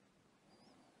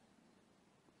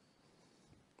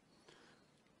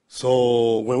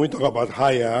 So when we talk about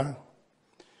Chaya,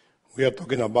 we are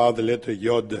talking about the letter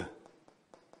Yod.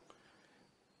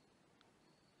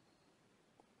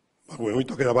 But when we're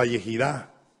talking about Yehuda,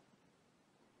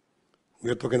 we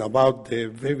are talking about the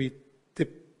very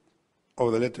tip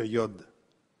of the letter Yod.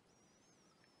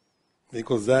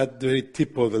 Because that very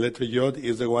tip of the letter Yod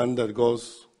is the one that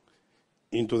goes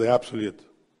into the Absolute.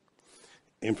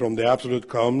 And from the Absolute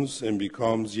comes and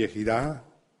becomes Yehuda.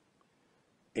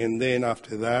 And then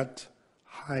after that,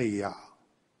 Chaya,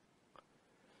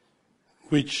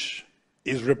 which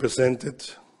is represented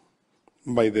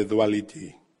by the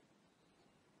duality.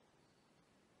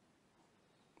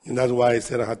 And that's why I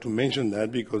said I had to mention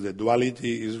that, because the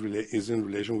duality is in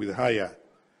relation with Chaya.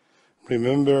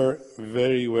 Remember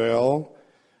very well,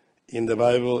 in the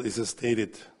Bible is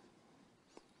stated,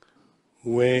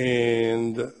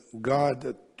 when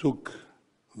God took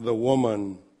the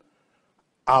woman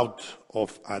out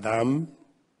of Adam,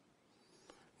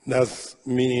 that's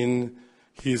meaning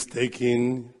he's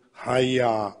taking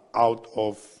Chaya out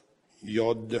of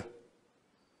Yod.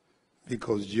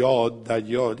 Because Yod, that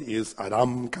Yod is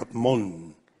Adam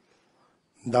Katmon.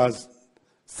 That's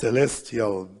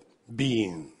celestial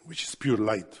being, which is pure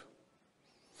light.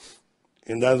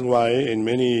 And that's why in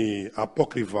many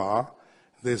apocrypha,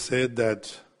 they said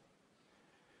that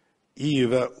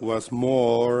Eve was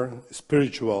more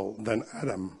spiritual than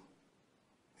Adam,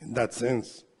 in that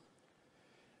sense.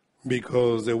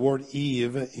 Because the word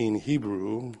Eve in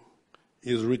Hebrew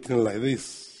is written like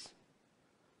this: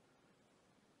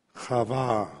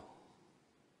 Chava.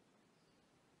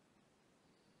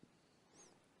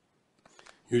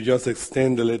 You just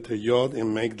extend the letter Yod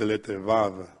and make the letter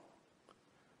Vav.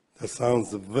 That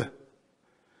sounds V.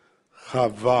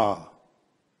 Chava.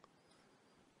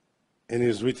 And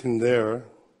it's written there,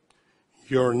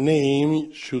 your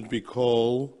name should be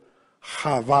called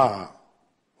Chava,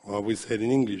 or we said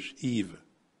in English, Eve,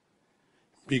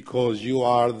 because you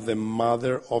are the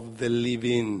mother of the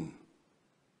living.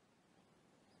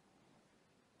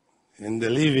 And the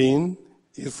living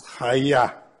is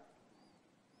Chaya.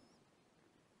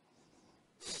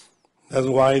 That's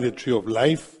why the tree of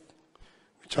life,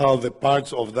 which are the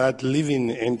parts of that living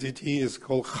entity, is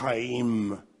called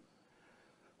Chaim.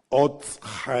 Ot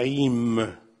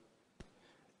Chaim.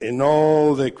 And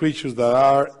all the creatures that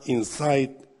are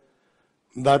inside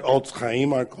that Ot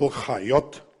Chaim are called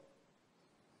Chayot.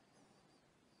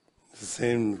 The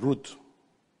same root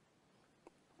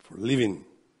for living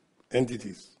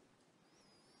entities.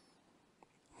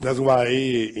 That's why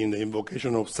in the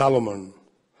invocation of Solomon,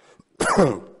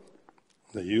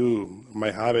 that you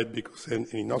might have it because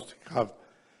in Gnostic have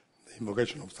the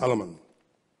invocation of Solomon.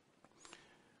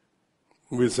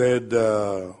 We said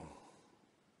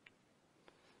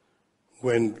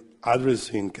when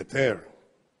addressing Keter,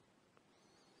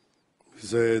 we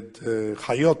said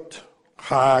Chayot,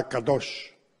 Ha-Kadosh,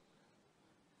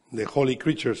 the holy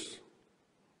creatures,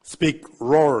 speak,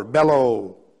 roar,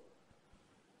 bellow,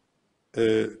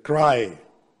 cry,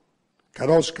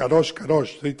 Kadosh, Kadosh,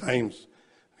 Kadosh, 3 times.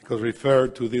 Because refer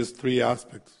to these 3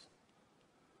 aspects.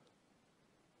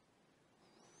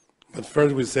 But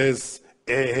first we says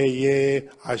Eheye,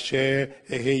 Asher,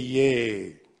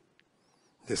 Eheye.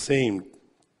 The same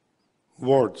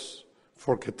words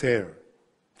for Keter,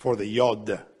 for the Yod,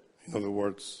 in other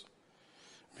words.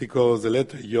 Because the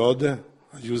letter Yod,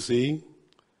 as you see,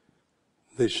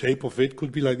 the shape of it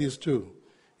could be like this too.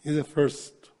 It's the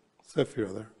first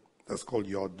sephira there. That's called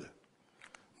Yod.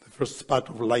 The first spot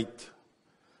of light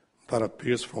that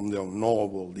appears from the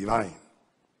unknowable divine.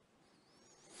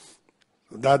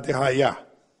 So that the Haya,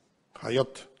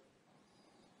 Hayot.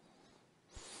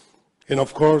 And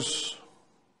of course,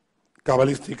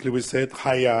 Kabbalistically we said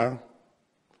Haya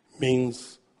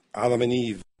means Adam and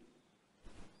Eve.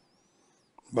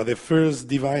 But the first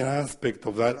divine aspect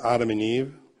of that Adam and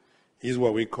Eve is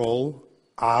what we call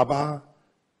Abba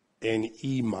and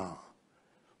Ima,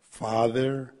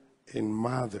 father and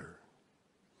mother.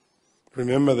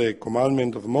 Remember the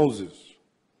commandment of Moses.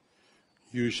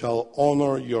 You shall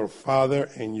honor your father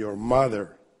and your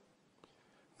mother.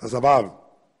 That's above.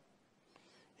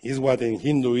 Is what in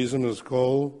Hinduism is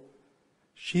called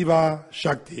Shiva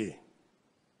Shakti.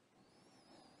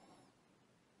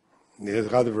 There's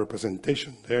got a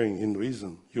representation there in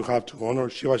Hinduism. You have to honor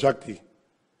Shiva Shakti.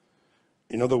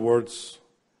 In other words,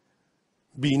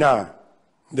 Bina,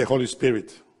 the Holy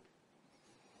Spirit.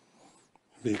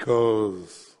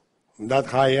 Because that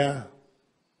Haya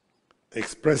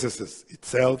expresses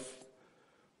itself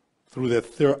through the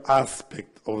third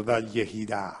aspect of that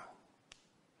Yehuda.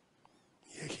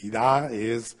 Yehuda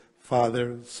is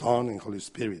Father, Son, and Holy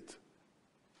Spirit.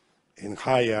 And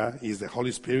Haya is the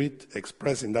Holy Spirit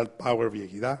expressing that power of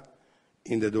Yehuda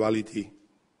in the duality.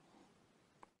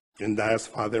 And that's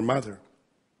Father, Mother.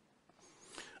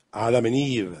 Adam and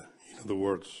Eve, in other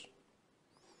words,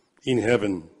 in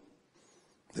heaven.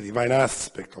 The divine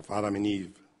aspect of Adam and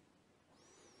Eve.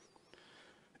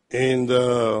 And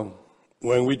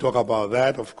when we talk about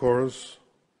that, of course,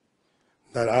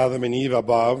 that Adam and Eve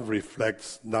above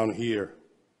reflects down here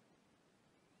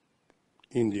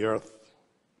in the earth,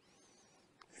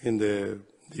 in the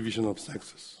division of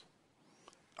sexes.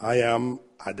 I am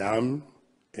Adam,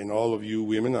 and all of you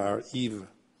women are Eve.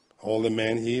 All the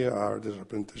men here are the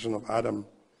representation of Adam.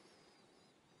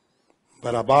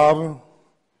 But above,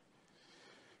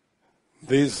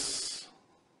 this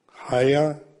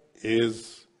Haya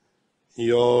is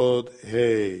Yod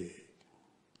He.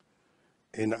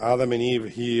 And Adam and Eve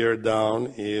here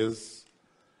down is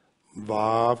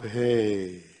Vav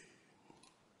He,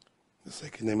 the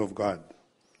second name of God.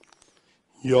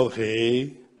 Yod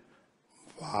He,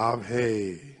 Vav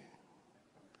He.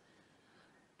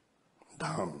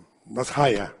 Down. That's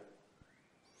Haya.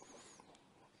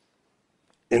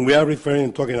 And we are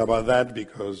talking about that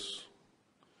because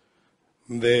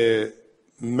the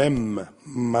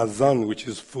mazan, which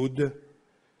is food,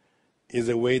 is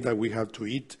a way that we have to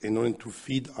eat in order to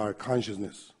feed our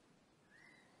consciousness.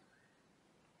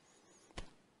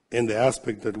 In the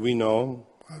aspect that we know,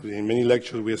 in many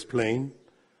lectures we explain,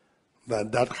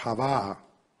 that Hava,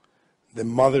 the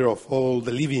mother of all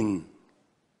the living,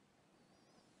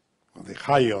 of the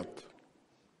Hayot,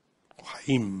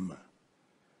 Haim,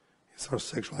 is our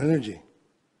sexual energy,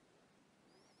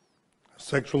 our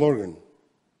sexual organ.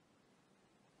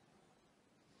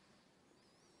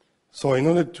 So in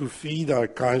order to feed our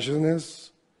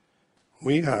consciousness,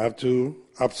 we have to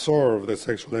absorb the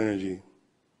sexual energy.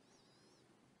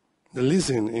 The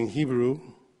listen in Hebrew,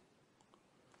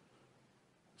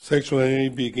 sexual energy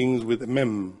begins with a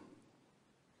mem.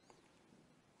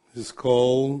 It's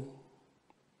called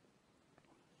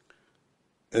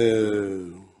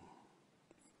min.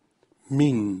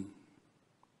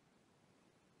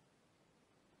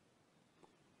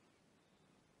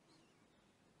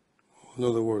 In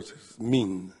other words, it's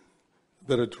min.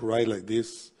 Better to write like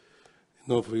this,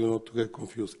 for you not to get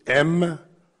confused. M-I-N.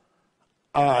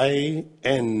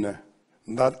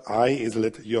 That I is the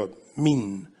letter Yod.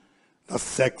 Min. That's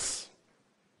sex.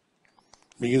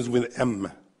 Begins with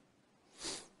M.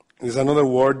 There's another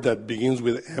word that begins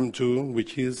with M too,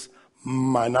 which is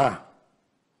manna,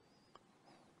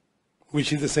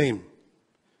 which is the same.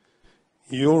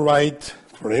 You write,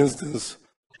 for instance,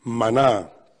 manna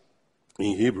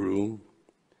in Hebrew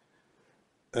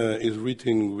is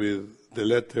written with the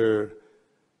letter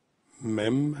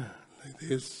mem, like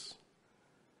this,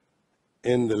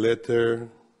 and the letter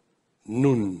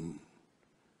nun.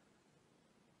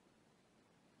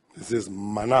 This is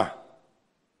manna,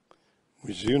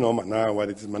 which manna, what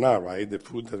is manna, right? The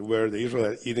food that the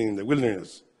Israelites eating in the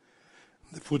wilderness,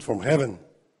 the food from heaven.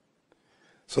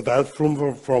 So that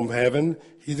from heaven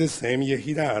is the same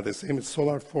Yehuda, the same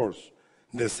solar force,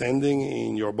 descending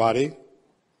in your body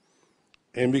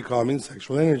and becoming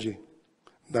sexual energy.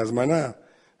 That's manna.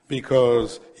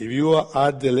 Because if you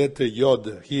add the letter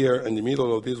Yod here in the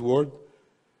middle of this word,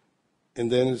 and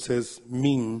then it says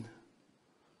min,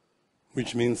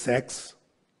 which means sex,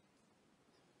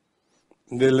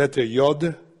 the letter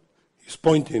Yod is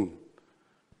pointing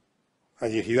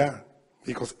at Yehuda.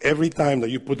 Because every time that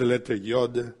you put the letter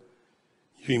Yod,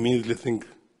 you immediately think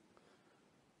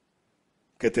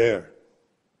Keter,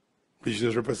 which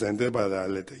is represented by the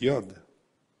letter Yod.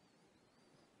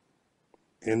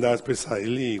 And that's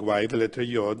precisely why the letter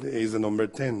Yod is the number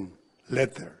 10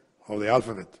 letter of the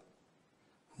alphabet,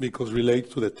 because it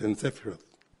relates to the 10 Sephiroth.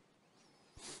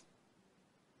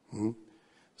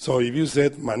 So if you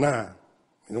said manna,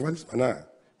 what is manna?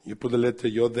 You put the letter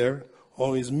Yod there,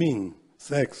 always mean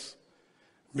sex,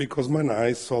 because manna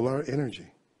is solar energy.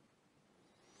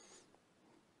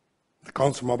 It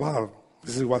comes from above.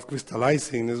 This is what's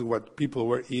crystallizing, this is what people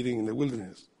were eating in the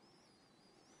wilderness.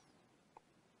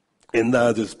 And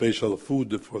that's a special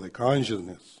food for the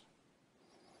consciousness.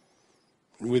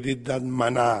 We did that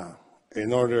manna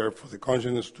in order for the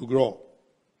consciousness to grow.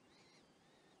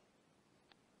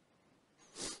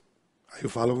 Are you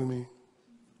following me?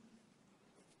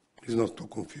 It's not too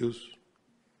confused.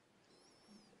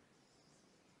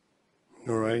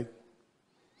 All right?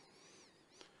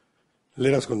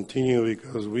 Let us continue,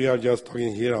 because we are just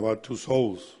talking here about two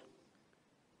souls.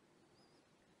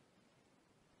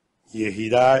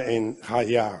 Yehuda and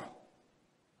Haya,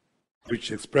 which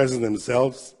expresses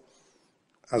themselves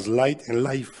as light and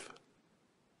life.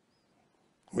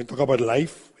 When we talk about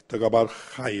life, we talk about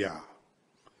Haya.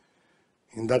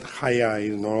 And that Haya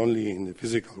is not only in the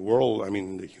physical world,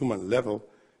 in the human level,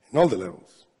 in all the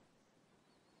levels.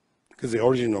 Because the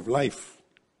origin of life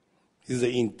is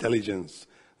the intelligence.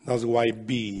 That's why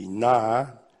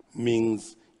Bina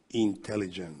means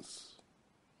intelligence.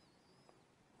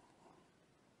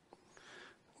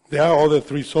 There are other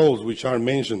three souls which are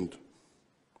mentioned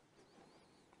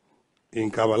in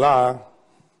Kabbalah,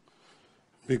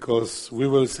 because we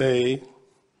will say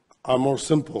are more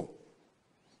simple,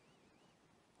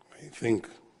 I think.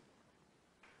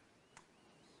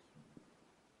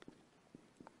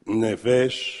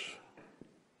 Nephesh,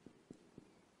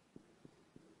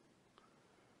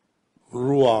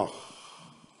 Ruach,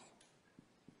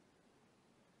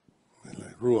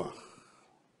 Ruach,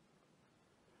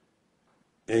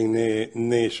 and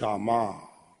Neshamah.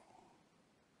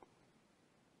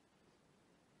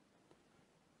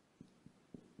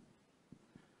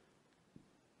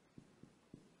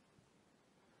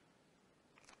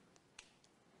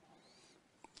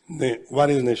 What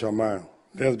is Neshamah?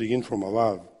 Let's begin from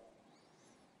above.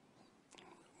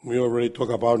 We already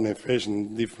talked about Nephesh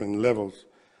in different levels.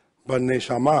 But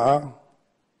Neshamah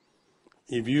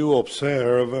if you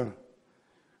observe,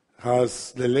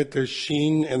 has the letter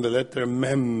Shin and the letter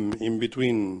Mem in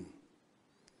between.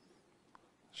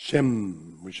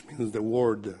 Shem, which means the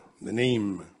word, the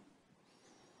name.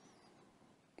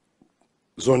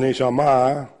 So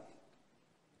Neshamah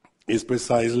is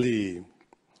precisely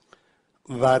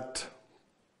that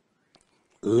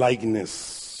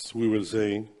likeness, we will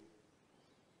say,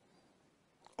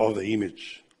 of the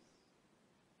image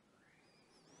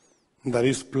that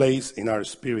is placed in our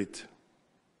spirit.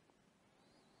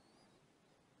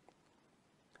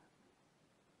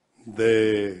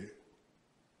 The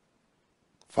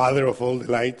Father of all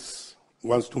the lights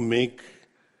wants to make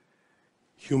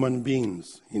human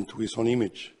beings into his own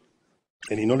image.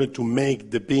 And in order to make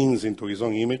the beings into his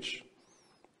own image,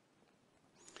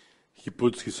 he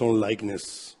puts his own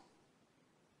likeness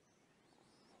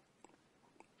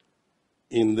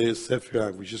in this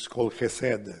Sophia, which is called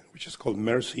Chesed, which is called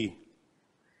mercy.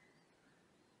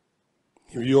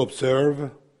 If you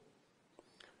observe,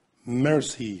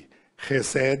 mercy,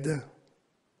 Chesed,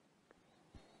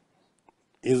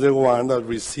 is the one that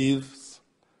receives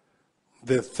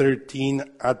the 13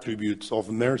 attributes of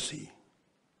mercy.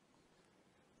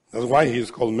 That's why he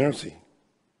is called mercy.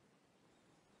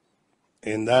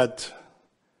 And that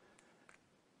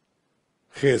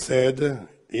Chesed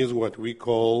is what we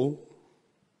call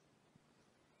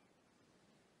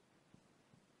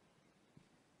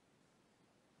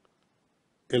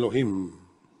Elohim.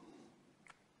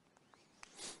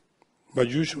 But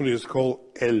usually it's called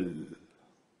El.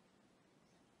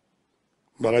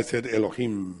 But I said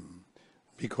Elohim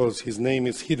because his name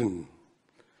is hidden.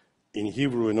 In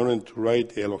Hebrew, in order to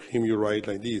write Elohim, you write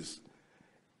like this.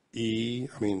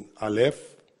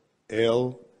 Aleph,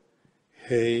 El,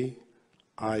 Hey,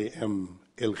 I am,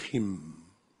 Elhim.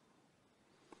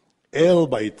 El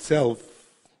by itself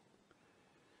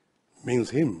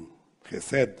means him,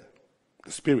 Chesed,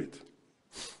 the spirit.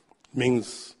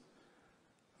 Means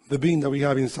the being that we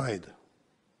have inside.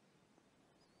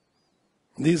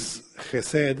 This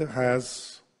Chesed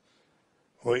has,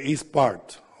 or is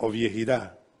part of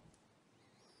Yehuda,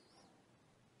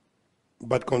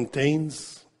 but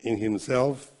contains in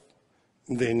himself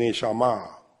the Neshamah.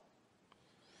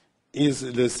 It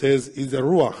says, is the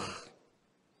Ruach,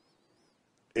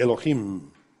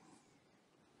 Elohim.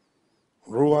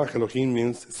 Ruach, Elohim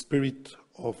means spirit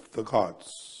of the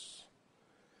gods.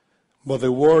 But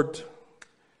the word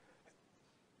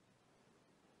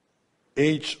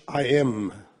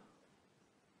H-I-M,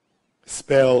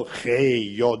 spell Hey,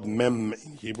 Yod, Mem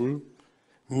in Hebrew,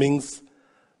 means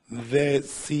the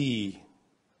sea,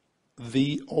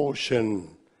 the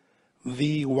ocean,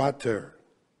 the water.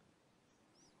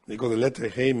 Because the letter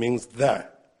Hey means the.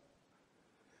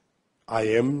 I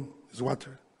am is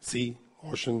water, sea,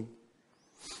 ocean.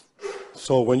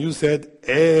 So when you said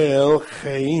El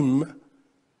Chaim,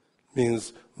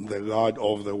 means the God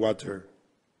of the water.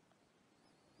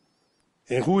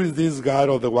 And who is this God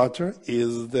of the water?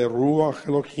 Is the Ruach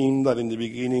Elohim that in the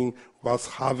beginning was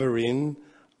hovering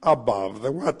above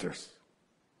the waters,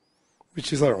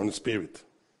 which is our own spirit.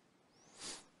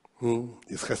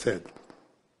 It's Chesed.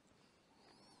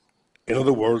 In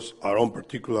other words, our own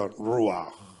particular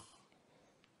Ruach.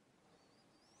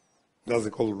 That's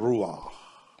called Ruach,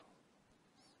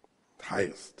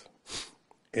 highest.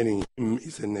 And in him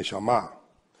is a Neshamah.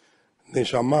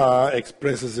 Neshamah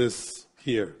expresses this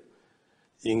here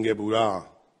in Geburah.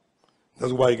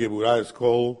 That's why Geburah is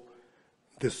called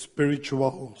the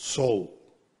spiritual soul.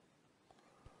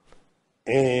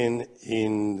 And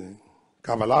in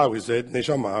Kabbalah we said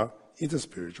Neshamah is the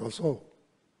spiritual soul.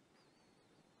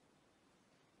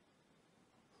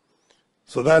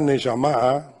 So that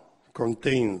Neshamah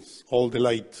contains all the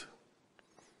light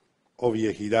of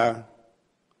Yehuda,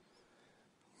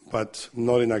 but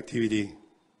not in activity.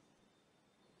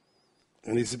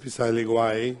 And this is precisely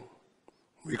why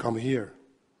we come here.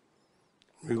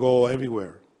 We go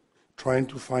everywhere, trying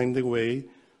to find a way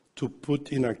to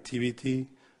put in activity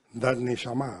that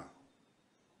Neshamah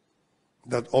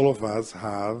that all of us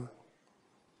have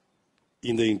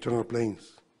in the internal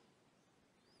planes.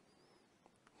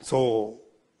 So,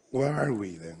 where are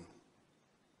we then?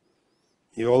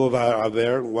 If all of us are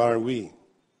there, where are we?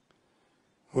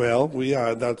 Well, we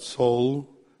are that soul,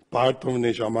 part of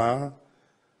Neshamah,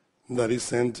 that is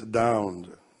sent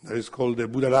down. That is called the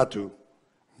Buddharatu,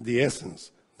 the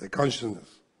essence, the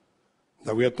consciousness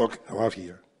that we are talking about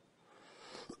here.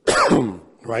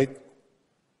 Right?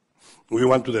 We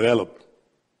want to develop.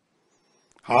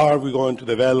 How are we going to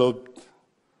develop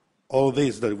all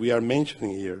this that we are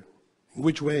mentioning here? In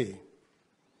which way?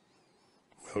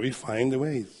 Well, we find the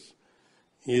ways.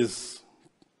 Is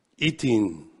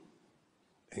eating,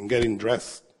 and getting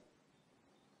dressed.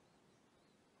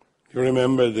 You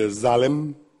remember the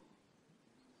Zalem?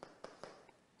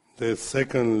 The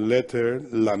second letter,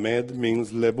 Lamed,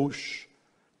 means lebush,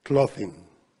 clothing.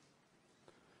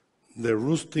 The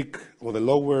rustic or the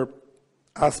lower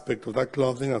aspect of that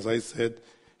clothing, as I said,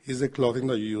 is the clothing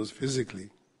that you use physically.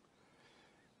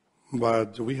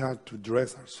 But we have to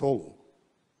dress our soul,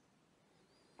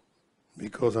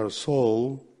 because our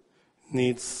soul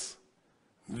needs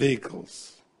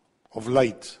vehicles of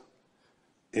light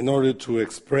in order to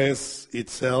express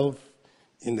itself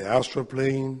in the astral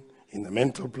plane, in the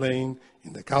mental plane,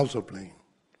 in the causal plane.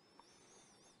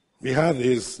 We have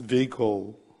this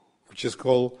vehicle, which is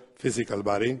called physical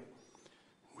body,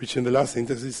 which in the last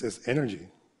synthesis is energy.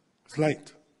 It's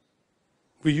light.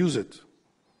 We use it.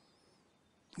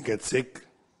 Get sick,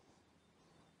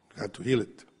 we have to heal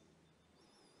it.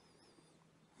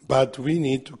 But we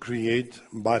need to create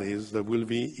bodies that will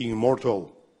be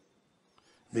immortal,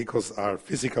 because our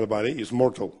physical body is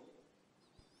mortal.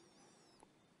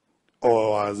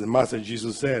 Or as the Master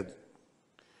Jesus said,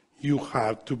 you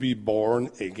have to be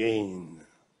born again.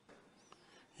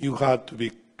 You have to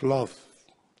be clothed.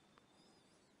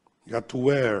 You have to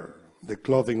wear the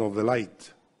clothing of the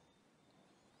light.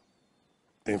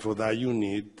 And for that you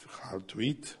need how to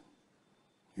eat.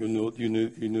 You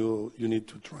need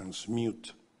to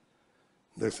transmute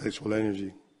the sexual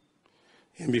energy.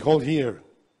 And behold here,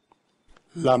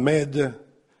 Lamed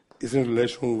is in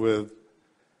relation with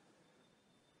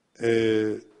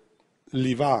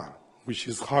Liva, which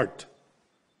is heart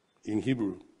in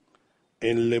Hebrew,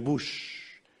 and Lebush,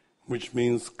 which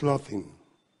means clothing,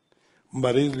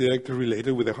 but is directly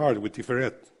related with the heart, with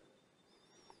Tiferet.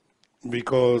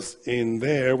 Because in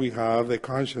there we have the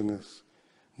consciousness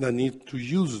that needs to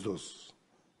use those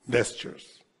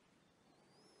vestures.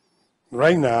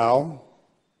 Right now,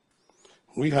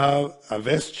 we have a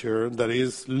vesture that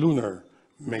is lunar,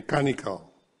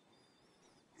 mechanical,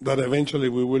 that eventually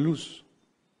we will lose.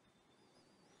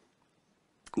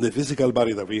 The physical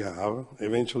body that we have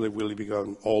eventually will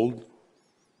become old,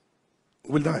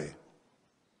 will die,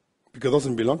 because it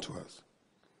doesn't belong to us.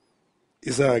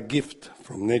 It's a gift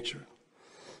from nature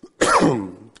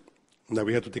that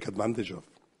we have to take advantage of,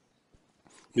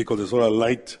 because the solar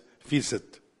light feeds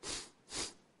it.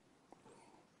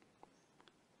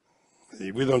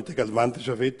 If we don't take advantage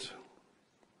of it,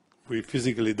 we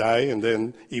physically die, and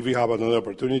then if we have another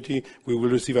opportunity, we will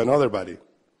receive another body.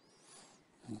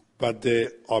 But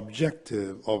the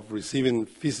objective of receiving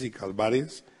physical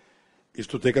bodies is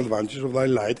to take advantage of that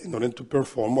light in order to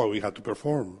perform what we have to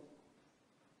perform.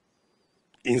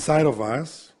 Inside of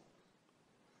us,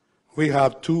 we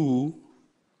have two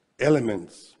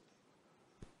elements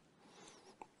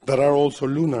that are also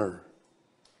lunar,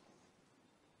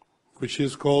 which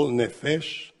is called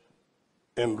Nephesh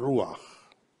and Ruach,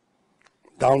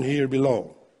 down here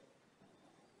below.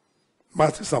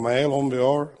 Master Samael on the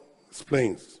Or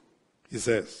explains, he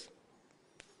says,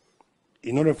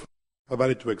 in order for a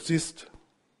body to exist,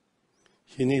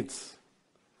 he needs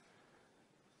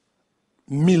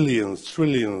millions,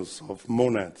 trillions of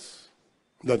monads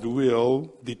that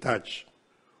will detach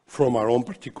from our own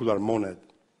particular monad.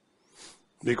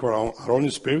 Because our own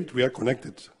spirit, we are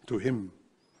connected to him.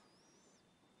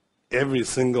 Every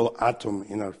single atom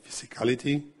in our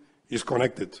physicality is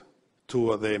connected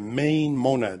to the main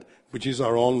monad, which is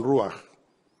our own Ruach.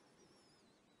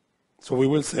 So we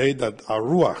will say that our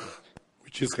Ruach,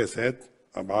 which is Chesed,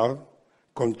 above,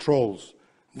 controls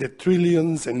the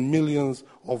trillions and millions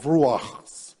of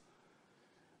Ruachs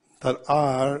that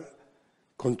are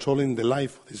controlling the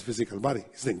life of this physical body.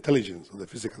 It's the intelligence of the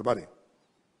physical body.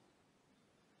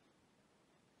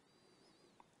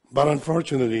 But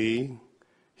unfortunately,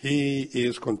 he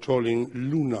is controlling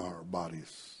lunar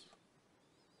bodies,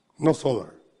 not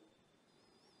solar.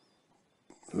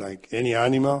 Like any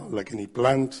animal, like any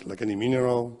plant, like any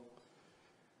mineral,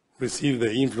 receive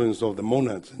the influence of the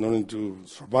monads in order to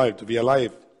survive, to be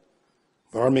alive.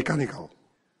 They are mechanical.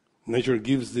 Nature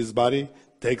gives this body,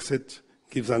 takes it,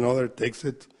 gives another, takes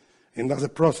it, and that's a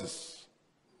process.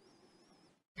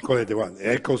 We call it the what? The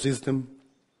ecosystem.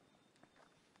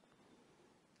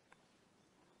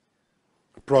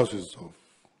 A process of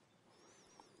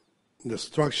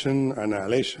destruction,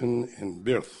 annihilation, and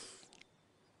birth.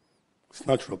 It's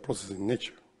natural process in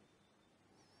nature.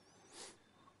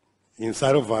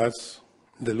 Inside of us,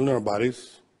 the lunar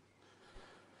bodies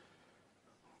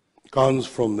comes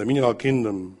from the mineral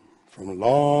kingdom from a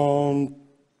long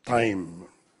time,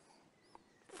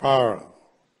 far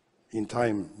in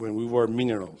time when we were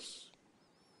minerals.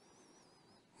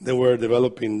 They were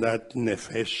developing that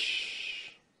Nephesh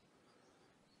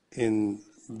in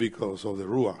because of the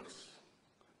Ruach.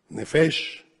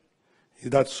 Nephesh is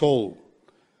that soul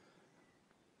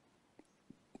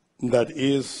that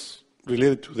is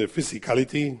related to the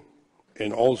physicality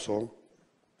and also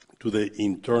to the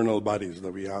internal bodies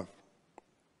that we have.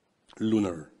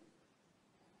 Lunar.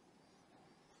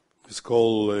 It's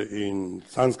called in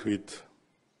Sanskrit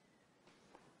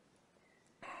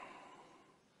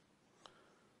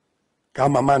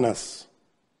kama manas,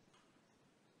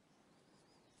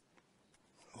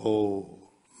 or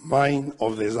mind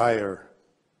of desire,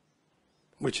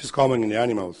 which is common in the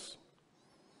animals.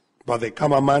 But the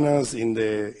kama manas in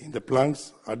the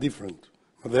plants are different.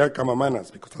 But they are kama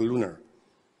manas because they're lunar.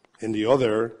 And the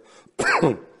other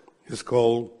is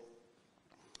called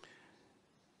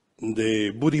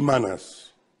the buddhi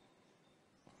manas,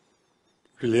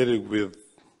 related with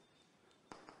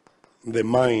the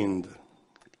mind.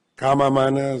 Kama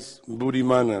manas, buddhi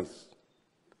manas.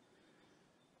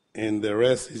 And the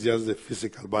rest is just the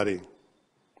physical body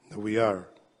that we are.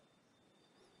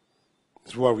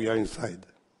 It's what we are inside.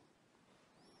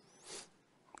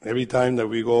 Every time that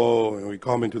we go and we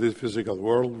come into this physical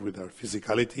world with our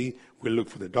physicality, we look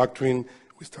for the doctrine,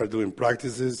 we start doing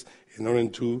practices in order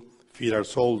to feed our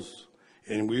souls.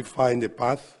 And we find the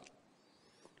path.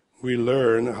 We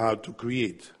learn how to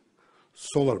create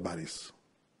solar bodies,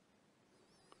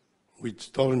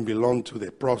 which don't belong to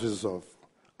the process of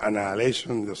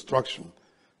annihilation and destruction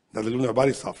that the lunar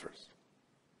body suffers.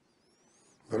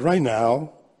 But right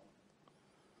now,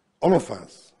 all of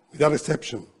us, without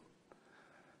exception,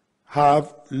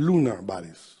 have lunar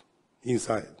bodies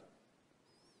inside.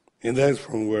 And that's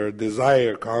from where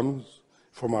desire comes,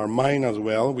 from our mind as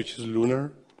well, which is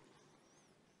lunar,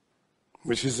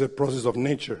 which is a process of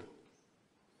nature.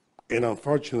 And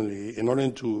unfortunately, in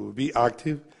order to be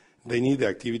active, they need the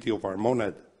activity of our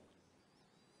monad.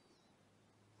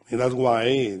 And that's why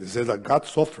they say that God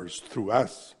suffers through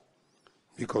us,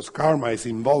 because karma is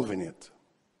involved in it.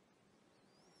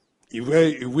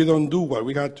 If we don't do what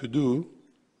we have to do,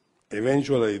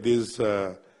 eventually this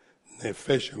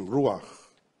Nephesh and Ruach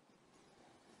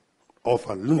of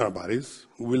our lunar bodies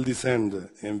will descend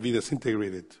and be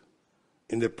disintegrated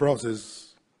in the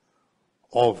process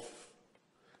of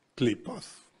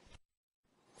klipas.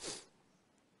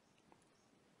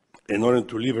 In order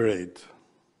to liberate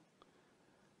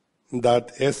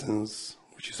that essence,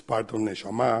 which is part of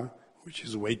Neshamah, which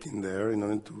is waiting there in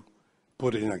order to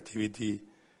put in activity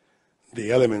the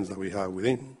elements that we have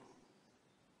within.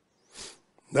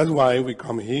 That's why we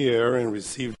come here and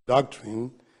receive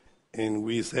doctrine, and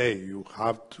we say you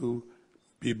have to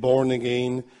be born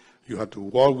again, you have to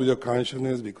walk with your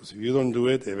consciousness, because if you don't do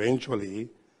it, eventually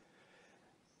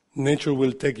nature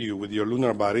will take you with your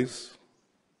lunar bodies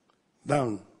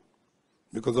down.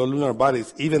 Because the lunar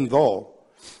bodies, even though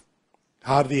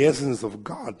have the essence of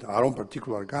God, our own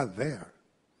particular God there,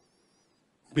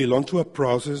 belong to a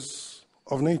process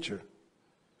of nature.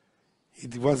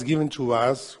 It was given to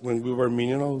us when we were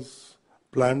minerals,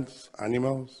 plants,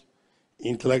 animals,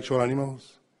 intellectual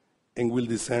animals, and will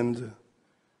descend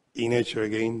in nature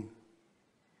again.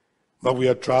 But we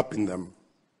are trapped in them.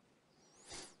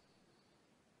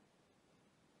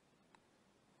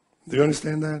 Do you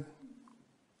understand that?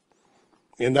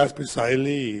 And that's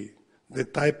precisely the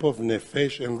type of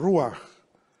Nephesh and Ruach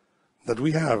that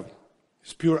we have.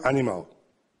 It's pure animal,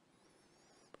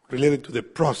 related to the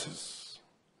process,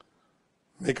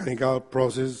 mechanical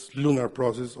process, lunar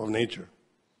process of nature.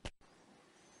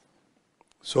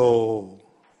 So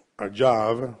our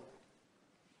job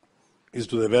is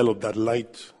to develop that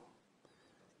light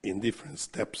in different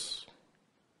steps.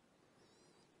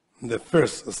 The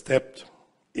first step,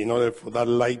 in order for that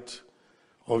light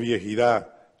of Yehuda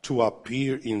to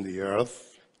appear in the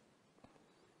earth,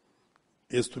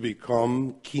 is to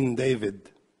become King David.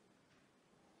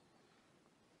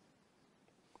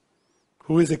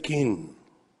 Who is a king?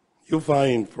 You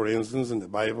find, for instance, in the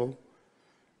Bible,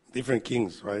 different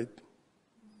kings, right?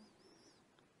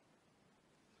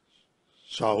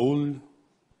 Shaul,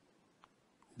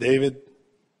 David,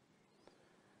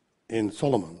 and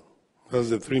Solomon.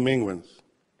 Those are the three main ones.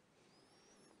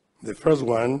 The first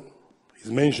one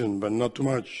is mentioned, but not too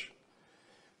much.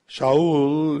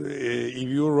 Shaul, if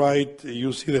you write,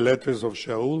 you see the letters of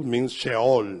Shaul, means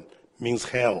Sheol, means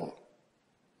hell.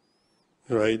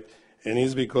 Right? And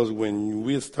it's because when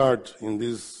we start in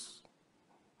this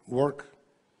work,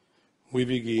 we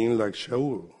begin like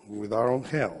Shaul, with our own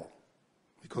hell,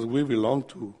 because we belong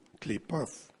to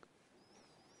Klipath.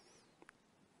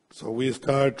 So we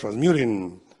start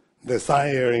transmuting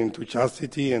desire into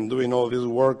chastity and doing all this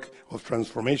work of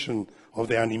transformation of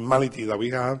the animality that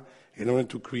we have in order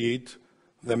to create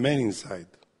the man inside.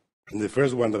 And the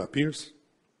first one that appears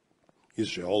is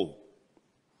Sheol.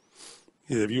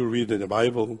 If you read in the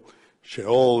Bible,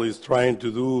 Sheol is trying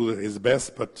to do his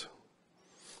best, but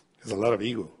there's a lot of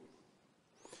ego.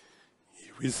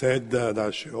 If we said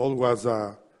that Sheol was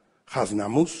a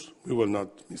Hasnamus, we will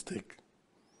not mistake.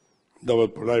 Double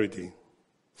polarity.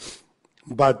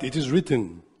 But it is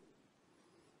written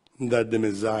that the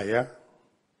Messiah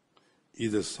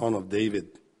is the son of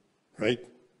David, right?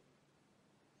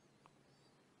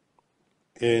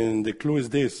 And the clue is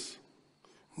this: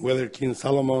 whether King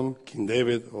Solomon, King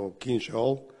David, or King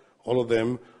Shaul, all of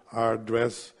them are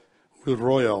dressed with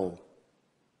royal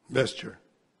vesture,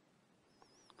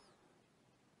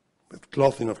 with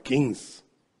clothing of kings.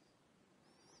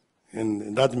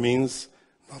 And that means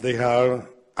that they have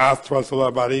astral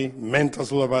solar body, mental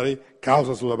solar body,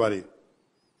 causal solar body.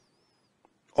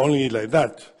 Only like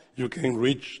that you can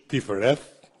reach Tifereth,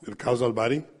 with causal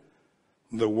body,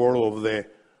 the world of the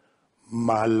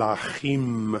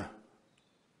Malachim.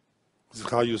 This is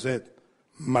how you say it.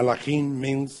 Malachim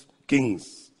means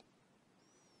kings.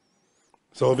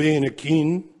 So being a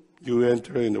king, you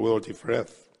enter in the world of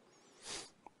Tifereth,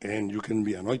 and you can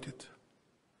be anointed,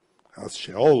 as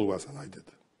Sheol was anointed.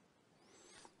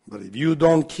 But if you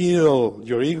don't kill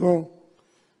your ego,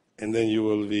 and then you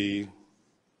will be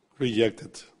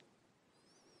rejected.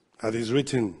 As is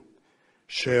written,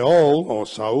 Sheol or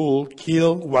Saul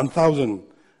killed 1,000,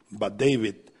 but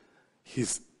David,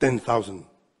 his 10,000.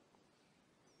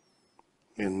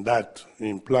 And that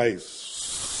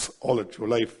implies all of your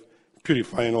life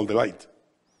purifying all the light.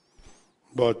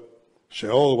 But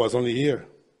Sheol was only here.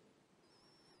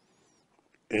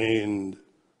 And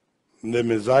the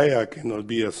Messiah cannot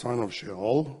be a son of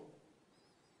Sheol,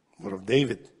 but of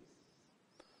David,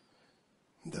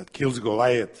 that kills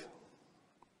Goliath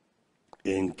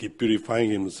and keep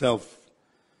purifying himself.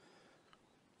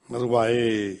 That's why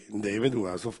David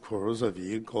was, of course, a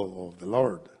vehicle of the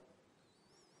Lord,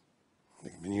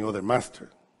 like many other master.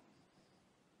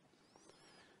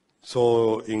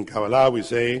 So in Kabbalah we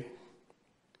say,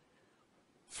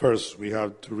 first we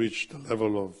have to reach the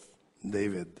level of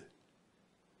David.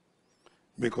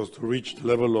 Because to reach the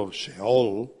level of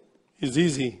Sheol is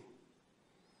easy.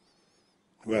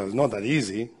 Well, it's not that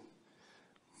easy,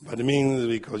 but it means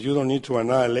because you don't need to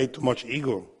annihilate too much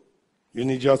ego. You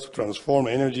need just to transform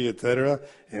energy, etc.,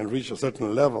 and reach a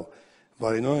certain level.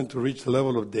 But in order to reach the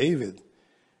level of David,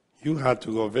 you have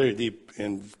to go very deep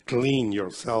and clean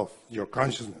yourself, your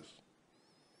consciousness,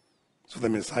 so the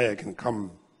Messiah can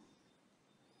come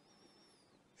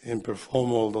and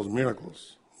perform all those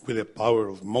miracles with the power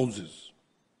of Moses.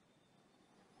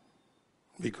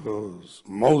 Because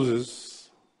Moses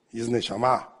is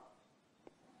Neshamah.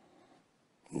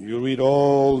 You read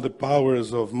all the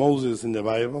powers of Moses in the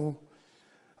Bible,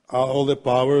 all the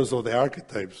powers of the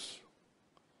archetypes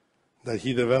that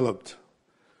he developed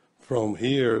from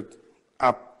here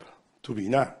up to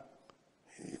Binah.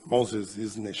 Moses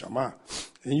is Neshamah.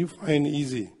 And you find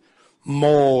easy,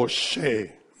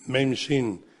 Moshe, Mem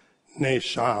Shin,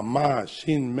 Neshamah,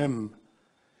 Shin Mem.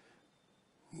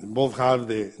 Both have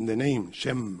the name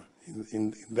Shem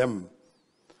in them.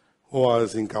 Or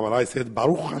as in Kabbalah I said,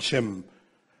 Baruch Hashem,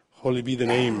 holy be the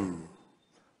name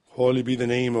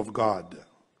of God.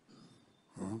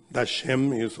 That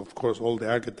Shem is, of course, all the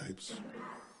archetypes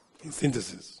in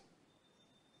synthesis.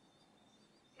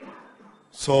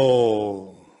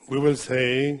 So we will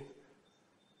say,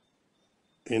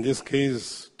 in this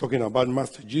case, talking about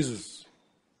Master Jesus,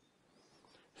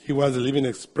 he was a living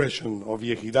expression of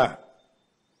Yehuda.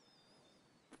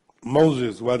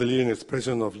 Moses was the living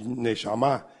expression of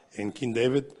Neshamah, and King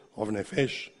David of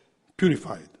Nephesh,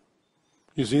 purified.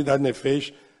 You see, that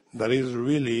Nephesh, that is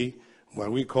really what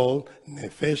we call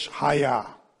Nephesh Haya.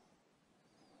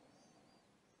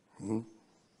 The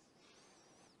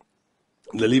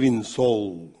living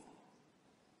soul.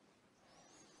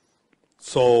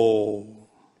 So,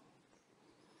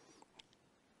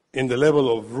 in the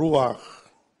level of Ruach,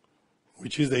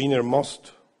 which is the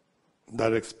innermost,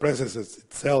 that expresses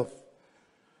itself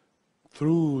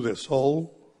through the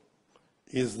soul,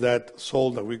 is that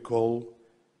soul that we call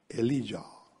Elijah.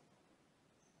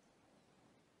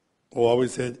 Or we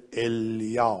said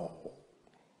Eliyahu,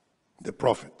 the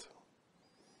prophet.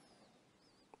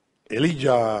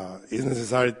 Elijah is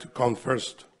necessary to come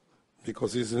first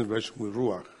because he's in relation with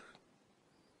Ruach.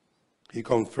 He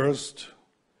comes first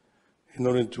in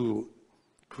order to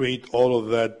create all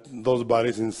of those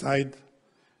bodies inside,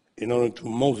 in order to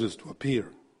Moses to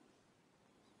appear.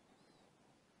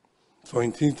 So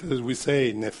in synthesis we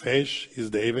say Nephesh is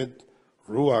David,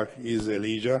 Ruach is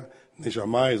Elijah,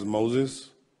 Neshamah is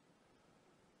Moses,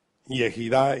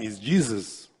 Yehuda is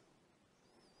Jesus,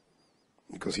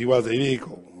 because he was a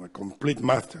vehicle, a complete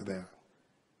master there.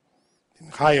 In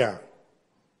Haya,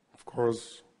 of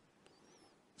course,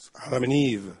 it's Adam and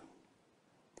Eve,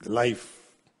 the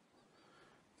life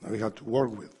that we have to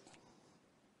work with.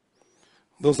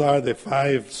 Those are the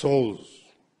 5 souls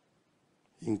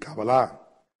in Kabbalah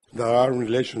that are in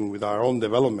relation with our own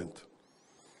development.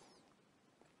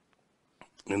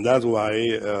 And that's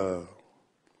why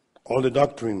all the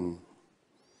doctrine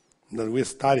that we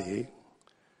study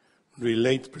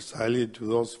relates precisely to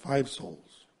those 5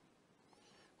 souls.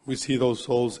 We see those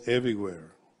souls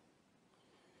everywhere.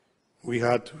 We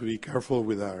have to be careful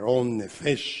with our own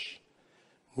Nephesh,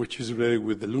 which is related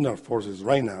with the lunar forces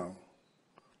right now.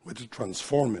 We have to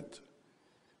transform it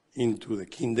into the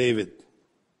King David.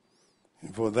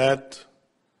 And for that,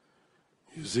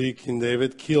 you see King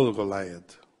David kill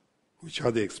Goliath, which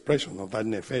are the expression of that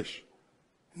Nephesh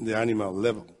in the animal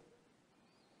level.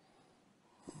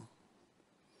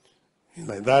 And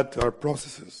like that, there are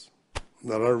processes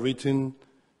that are written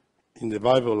in the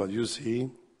Bible that you see,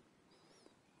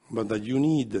 but that you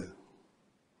need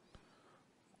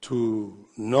to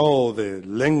know the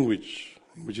language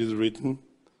in which is written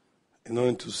in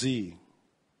order to see.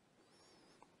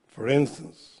 For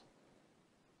instance,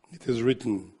 it is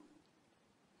written,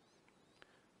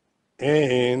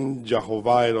 and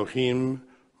Jehovah Elohim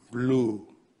blew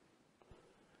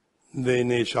the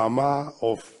Neshamah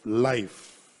of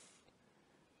life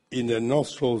in the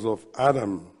nostrils of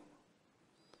Adam,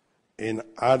 and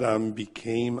Adam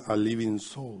became a living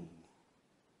soul.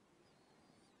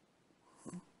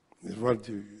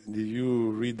 Did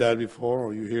you read that before,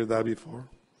 or you hear that before?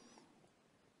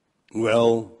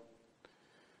 Well,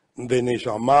 the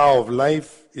Neshamah of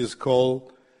life is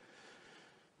called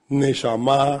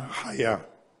Neshamah Haya.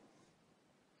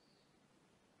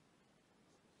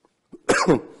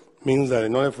 Means that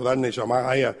in order for that Neshamah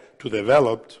Haya to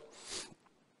develop,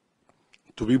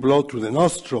 to be blown through the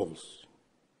nostrils,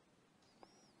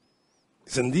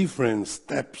 it's in different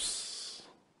steps.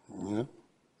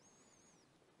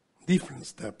 Different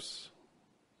steps.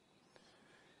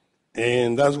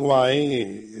 And that's why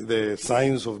the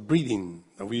science of breathing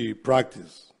that we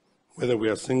practice, whether we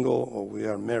are single or we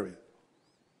are married,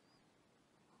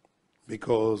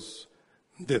 because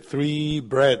the 3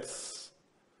 breaths,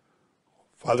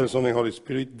 Father, Son, and Holy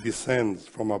Spirit, descends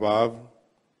from above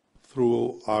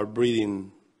through our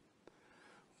breathing,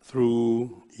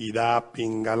 through Ida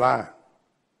Pingala,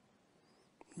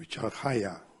 which are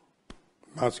Haya,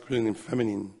 masculine and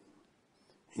feminine,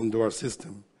 into our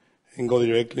system, and go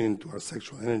directly into our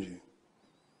sexual energy.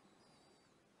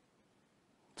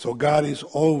 So God is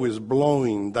always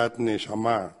blowing that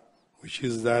Neshamah, which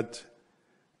is that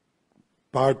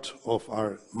part of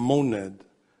our monad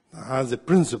that has the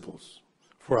principles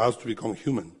for us to become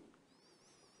human.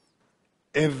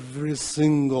 Every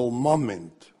single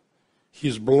moment,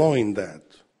 He's blowing that.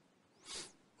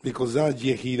 Because that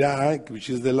Yehuda, which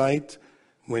is the light,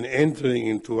 when entering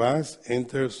into us,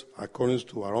 enters according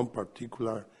to our own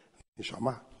particular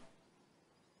Neshamah.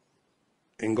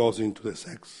 And goes into the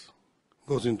sex,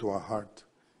 goes into our heart,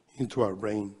 into our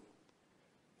brain,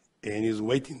 and is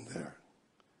waiting there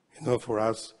in order for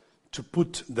us to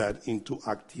put that into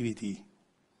activity.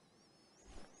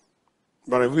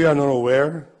 But if we are not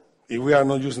aware, if we are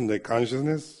not using the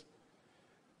consciousness,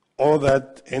 all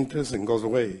that enters and goes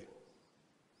away.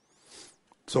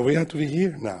 So we have to be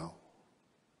here now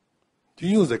to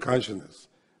use the consciousness.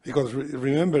 Because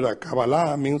remember that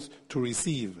Kabbalah means to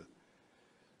receive.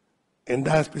 And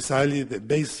that's precisely the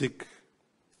basic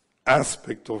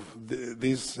aspect of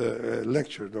this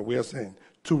lecture that we are saying.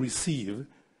 To receive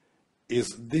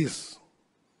is this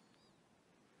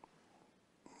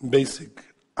basic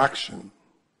action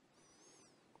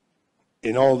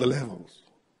in all the levels.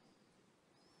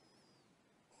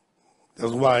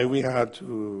 That's why we had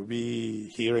to be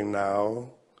here and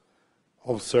now,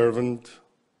 observant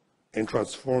and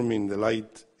transforming the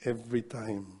light every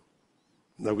time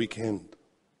that we can.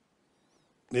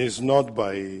 It's not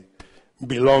by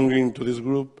belonging to this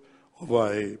group or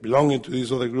by belonging to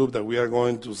this other group that we are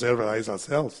going to self-realize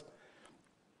ourselves.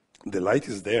 The light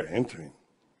is there entering.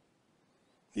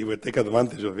 If we take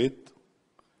advantage of it,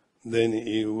 then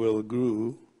it will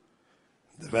grow,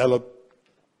 develop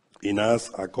in us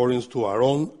according to our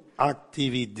own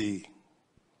activity.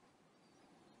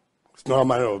 It's not a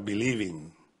matter of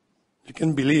believing. You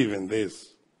can believe in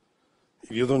this.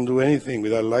 If you don't do anything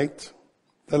with that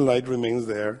light remains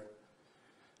there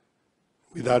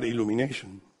without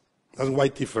illumination. That's why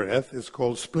Tifereth is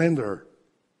called splendor,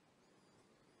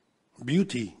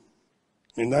 beauty.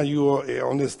 And now you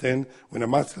understand when a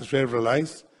master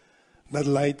realizes that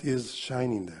light is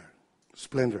shining there,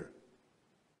 splendor.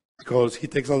 because he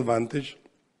takes advantage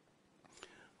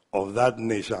of that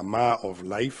Neshamah of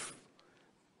life,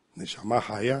 Neshamah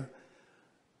Haya,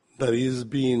 that is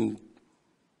being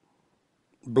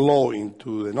blown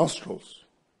into the nostrils.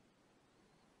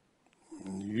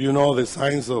 You know the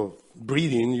science of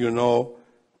breathing, you know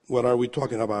what are we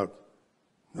talking about,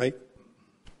 right?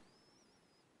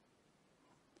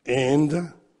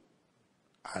 And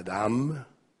Adam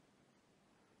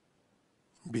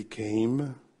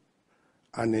became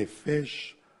a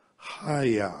Nephesh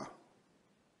Haya,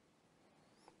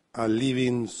 a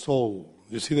living soul.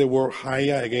 You see the word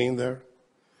Haya again there?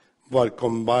 But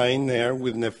combined there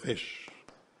with Nephesh.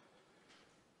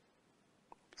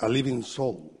 A living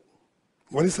soul.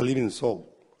 What is a living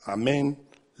soul? A man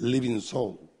living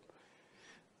soul.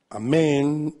 A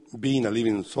man being a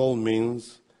living soul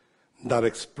means that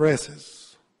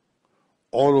expresses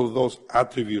all of those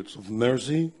attributes of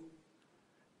mercy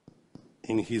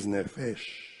in his Nephesh,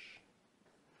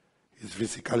 his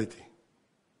physicality.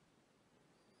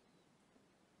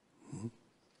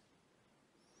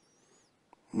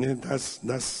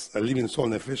 That's a living soul.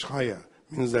 Nephesh Haya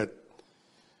means that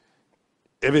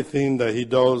everything that he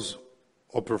does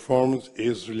or performs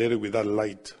is related with that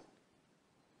light.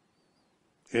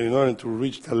 And in order to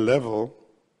reach that level,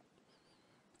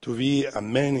 to be a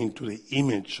man into the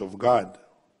image of God,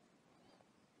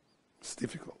 it's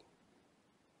difficult.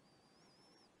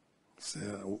 It's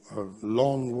a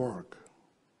long work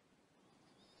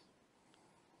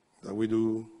that we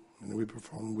do and we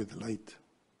perform with light.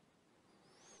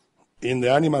 In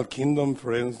the animal kingdom,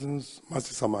 for instance,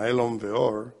 Master Samael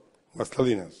Veor was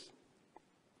telling us,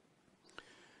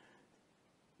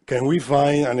 can we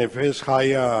find an Nephesh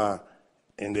Haya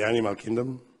in the animal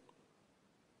kingdom?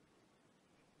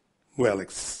 Well,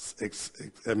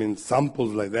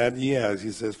 samples like that, yes.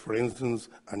 He says, for instance,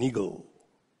 an eagle.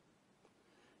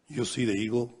 You see the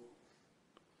eagle?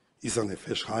 It's a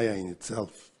Nephesh Haya in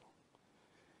itself.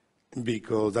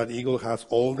 Because that eagle has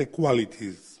all the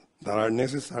qualities that are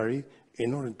necessary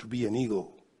in order to be an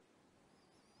eagle.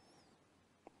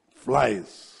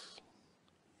 Flies.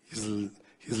 His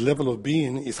level of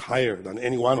being is higher than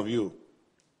any one of you.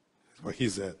 That's what he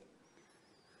said.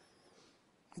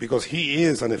 Because he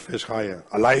is a Nephesh Haya.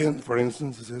 A lion, for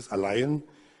instance, he says, a lion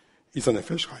is a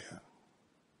Nephesh Haya.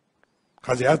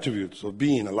 Has the attributes of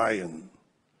being a lion.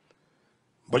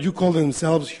 But you call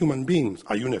themselves human beings.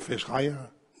 Are you Nephesh Haya?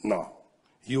 No.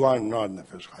 You are not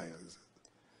Nephesh Haya.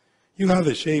 You have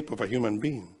the shape of a human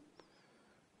being.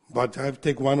 But I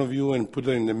take one of you and put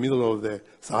it in the middle of the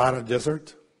Sahara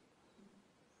desert.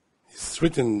 It's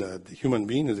written that the human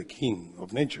being is the king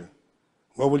of nature.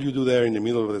 What will you do there in the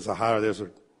middle of the Sahara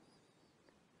desert?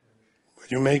 Will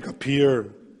you make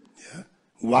appear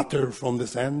water from the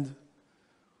sand?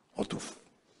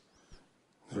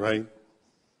 Right?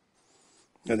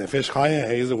 And the Nephesh Haya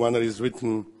is the one that is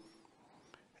written,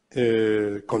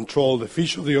 control the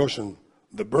fish of the ocean,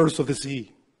 the birds of the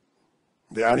sea,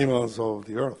 the animals of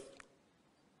the earth.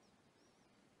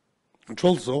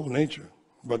 Controls all nature.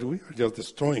 But we are just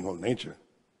destroying all nature.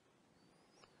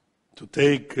 To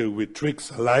take with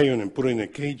tricks a lion and put it in a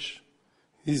cage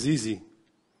is easy.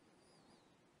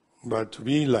 But to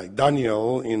be like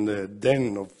Daniel in the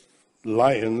den of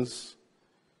lions,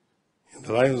 and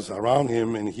the lions around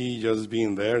him, and he just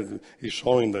being there, is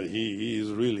showing that he is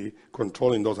really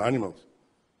controlling those animals.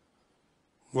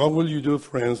 What will you do,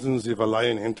 for instance, if a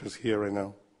lion enters here right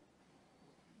now?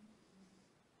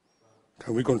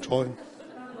 Can we control him?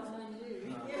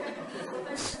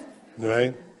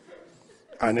 Right?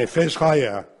 A Nephesh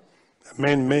Haya, a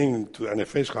man to a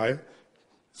Nephesh Haya,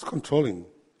 is controlling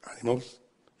animals.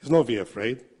 He's not be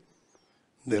afraid.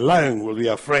 The lion will be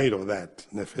afraid of that,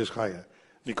 Nephesh Haya,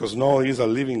 because now he's a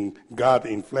living God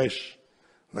in flesh,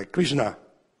 like Krishna.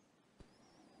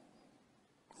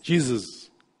 Jesus,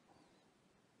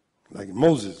 like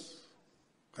Moses,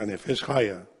 a Nephesh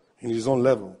Haya in his own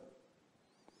level.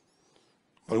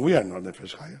 But we are not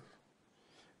Nephesh Haya.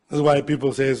 That's why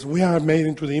people say, we are made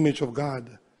into the image of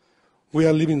God. We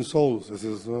are living souls. I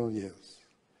says, oh, yes.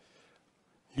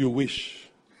 You wish.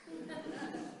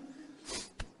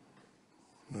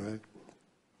 Right?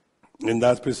 And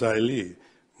that's precisely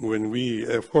when we,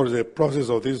 of course, the process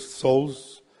of these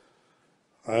souls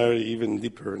are even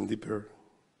deeper and deeper.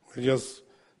 We're just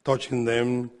touching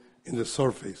them in the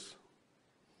surface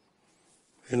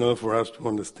in order for us to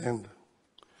understand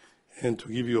and to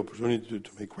give you opportunity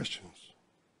to make questions.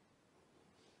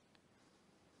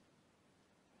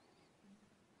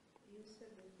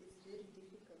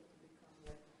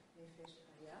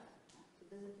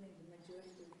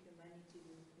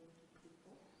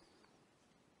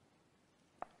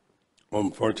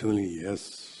 Unfortunately,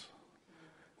 yes.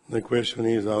 The question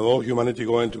is, are all humanity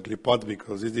going to Klipot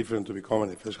because it's different to become a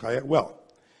Nefesh Chaya? Well,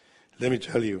 let me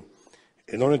tell you,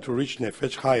 in order to reach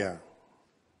Nefesh Chaya,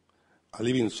 a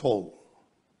living soul,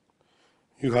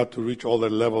 you have to reach all the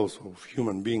levels of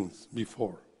human beings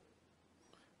before.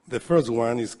 The first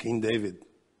one is King David,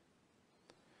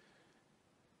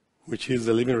 which is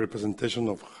the living representation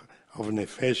of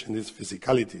Nephesh in its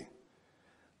physicality.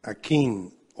 A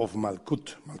king of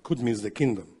Malkut. Malkut means the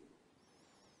kingdom.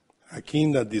 A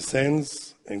king that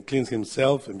descends and cleans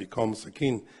himself and becomes a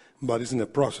king, but it's in a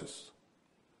process.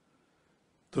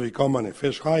 To become a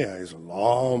Nefesh Chaya is a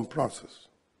long process.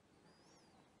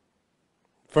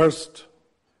 First,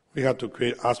 we have to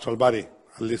create astral body,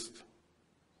 at least.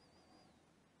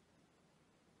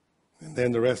 And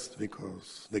then the rest,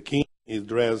 because the king is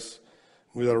dressed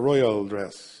with a royal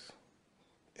dress.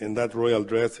 And that royal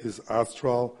dress is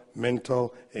astral,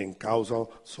 mental, and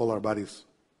causal solar bodies.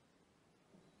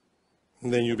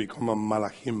 And then you become a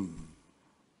Malachim.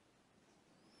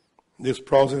 This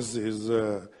process is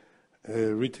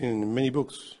written in many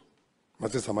books.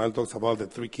 Master Samael talks about the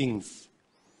three kings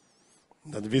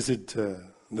that visit the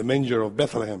manger of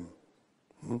Bethlehem.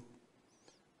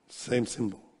 Same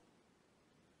symbol.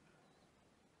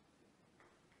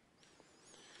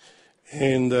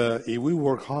 And if we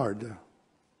work hard,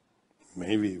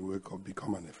 maybe we could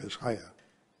become a Nefesh Chaya.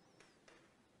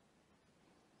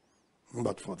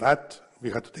 But for that, we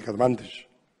have to take advantage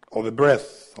of the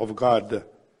breath of God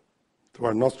through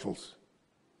our nostrils,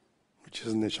 which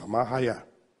is Neshamah Chaya.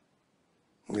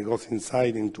 And it goes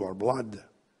inside into our blood.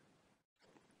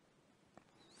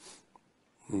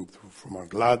 And from our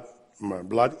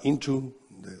blood into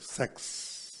the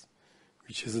sex,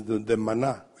 which is the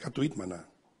manna. We have to eat manna.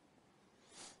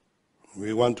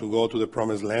 We want to go to the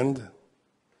promised land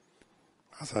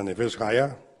as a Nefesh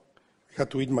Chaya. We have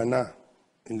to eat manna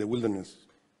in the wilderness.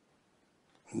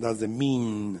 And that's the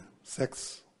mean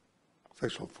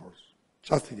sexual force,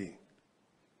 chastity.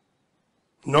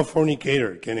 No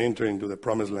fornicator can enter into the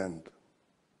promised land.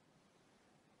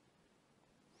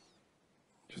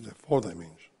 Which is the fourth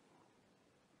dimension.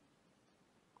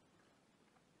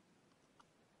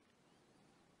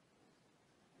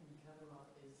 In Kabbalah,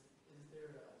 is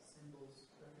there symbols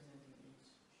representing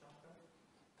each chakra?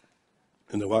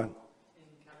 In the what? In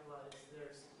Kabbalah, is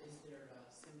there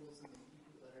symbols in the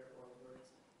Hebrew letter or words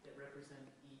that represent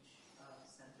each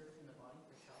center in the body,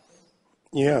 or chakras?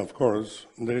 Yeah, of course.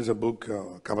 There is a book,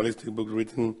 a Kabbalistic book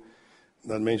written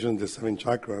that mentions the 7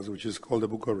 chakras, which is called the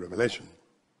Book of Revelation.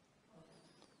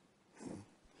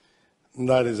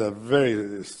 That is a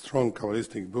very strong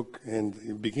Kabbalistic book, and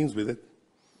it begins with it.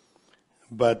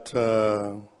 But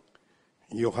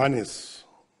Johannes,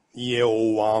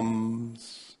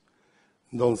 Yehoams,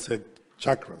 don't say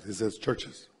chakras, he says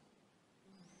churches.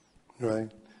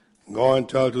 Right? Go and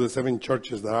tell to the 7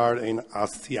 churches that are in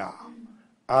Asia.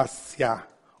 Asia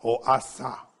or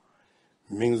Asa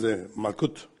means the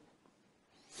Malkut,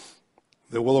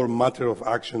 the world or matter of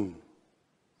action,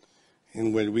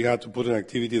 in which we have to put in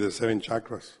activity the 7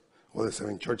 chakras or the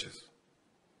 7 churches.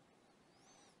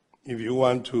 If you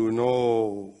want to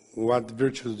know what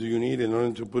virtues do you need in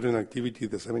order to put in activity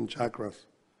the 7 chakras,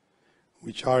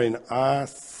 which are in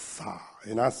Asa,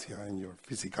 in Asia, in your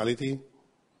physicality,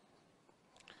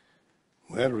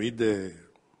 well, read the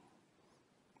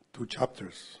 2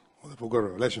 chapters of the Book of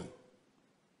Revelation.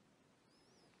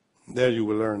 There you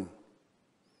will learn,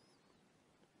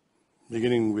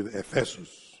 beginning with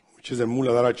Ephesus, which is the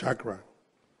Muladhara chakra,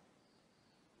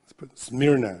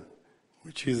 Smyrna,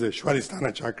 which is the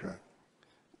Swadhisthana chakra,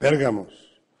 Pergamos,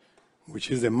 which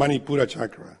is the Manipura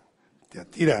chakra,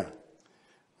 Thyatira,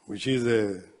 which is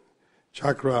the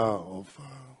chakra of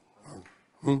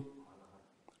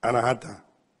Anahata,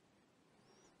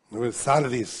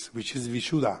 Sardis, which is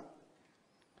Vishuddha,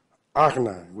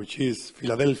 Agna, which is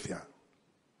Philadelphia,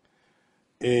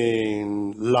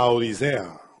 and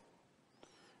Laodicea,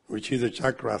 which is the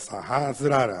chakra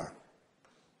Sahasrara.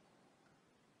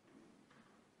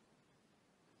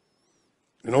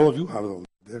 And all of you have those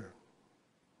there.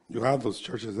 You have those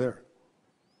churches there.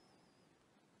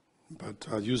 But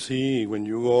as you see, when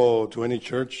you go to any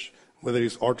church, whether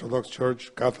it's Orthodox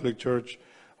church, Catholic church,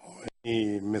 or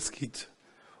any mesquite,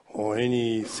 or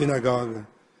any synagogue,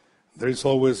 there is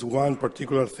always one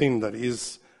particular thing that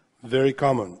is very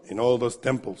common in all those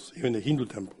temples, even the Hindu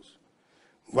temples.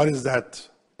 What is that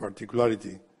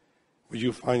particularity which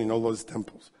you find in all those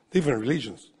temples? Different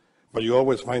religions, but you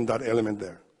always find that element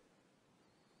there.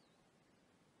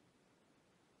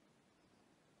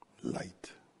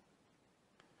 Light.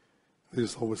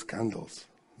 There's always candles,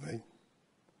 right?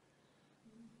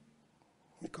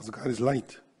 Because God is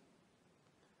light.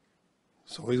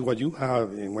 So it's what you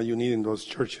have and what you need in those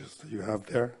churches that you have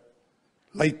there.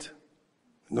 Light,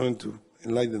 knowing to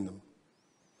enlighten them.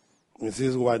 This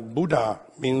is what Buddha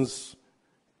means,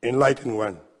 enlightened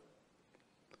one.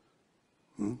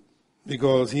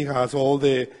 Because he has all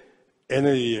the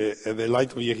energy, the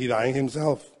light of Yehuda in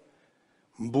himself.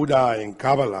 Buddha in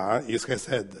Kabbalah is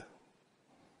Chesed.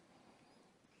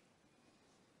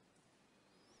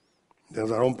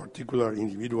 There's our own particular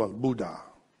individual Buddha.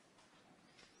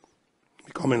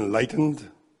 Become enlightened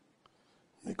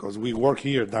because we work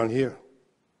here, down here.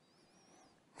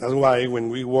 That's why when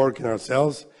we work in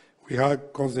ourselves, we have to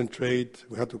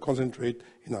concentrate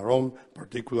in our own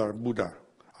particular Buddha,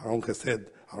 our own Chesed,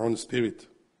 our own spirit,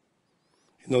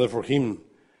 in order for him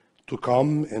to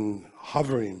come and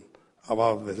hovering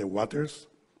above the waters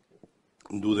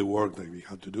and do the work that we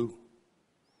have to do,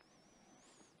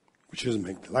 which is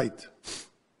make the light.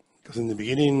 Because in the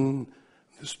beginning,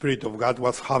 the Spirit of God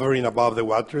was hovering above the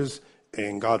waters,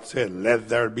 and God said, "Let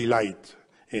there be light,"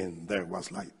 and there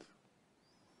was light.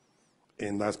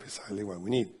 And that's precisely what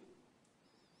we need.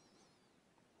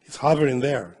 It's hovering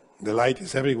there. The light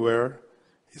is everywhere.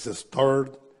 It's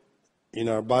stored in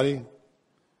our body.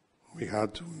 We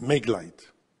have to make light.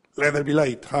 Let there be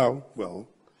light. How? Well,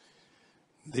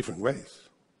 different ways.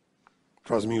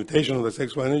 Transmutation of the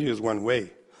sexual energy is one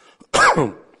way.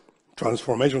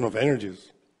 Transformation of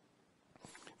energies.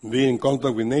 Being in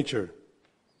contact with nature.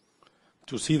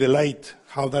 To see the light,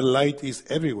 how that light is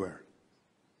everywhere.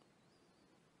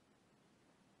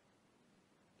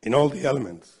 In all the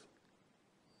elements.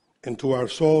 And to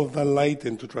absorb that light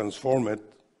and to transform it,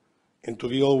 and to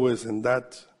be always in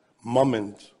that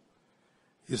moment,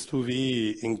 is to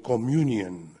be in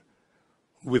communion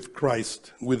with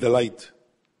Christ, with the light.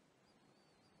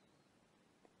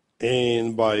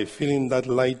 And by feeling that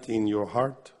light in your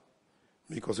heart,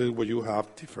 because it's what you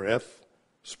have, Tiferet,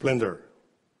 splendor,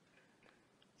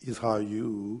 is how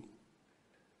you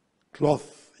clothe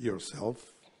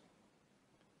yourself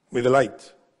with the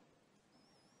light,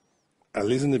 at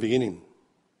least in the beginning.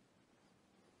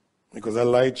 Because that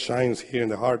light shines here in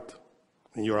the heart,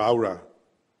 in your aura.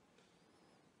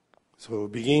 So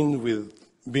begin with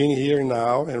being here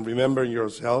now and remember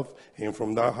yourself, and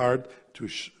from that heart to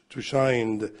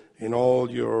shine in all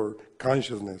your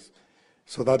consciousness.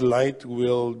 So that light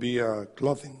will be a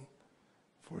clothing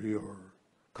for your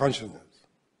consciousness.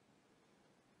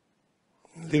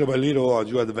 Little by little, as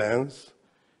you advance,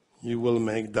 you will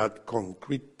make that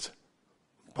concrete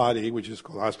body, which is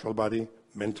called astral body,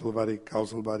 mental body,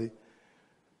 causal body.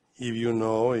 If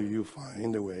you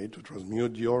find a way to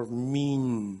transmute your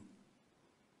min,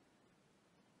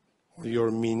 or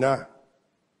your mina,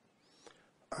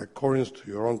 according to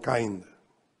your own kind.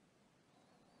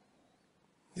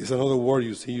 There's another word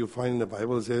you find in the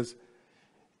Bible. It says,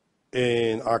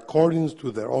 and according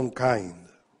to their own kind.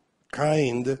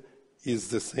 Kind is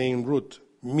the same root.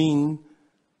 Min,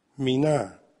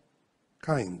 mina,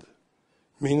 kind.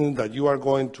 Meaning that you are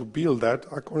going to build that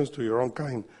according to your own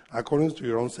kind, according to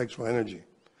your own sexual energy,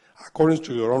 according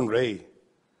to your own ray,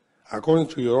 according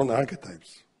to your own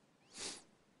archetypes.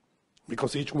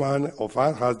 Because each one of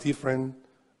us has different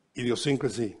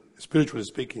idiosyncrasy, spiritually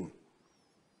speaking.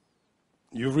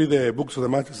 You read the books of the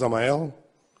Master Samael,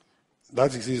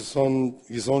 that is his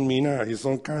own mina, his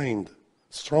own kind,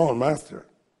 strong master.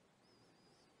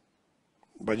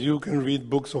 But you can read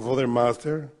books of other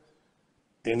masters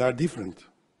and are different.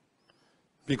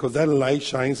 Because that light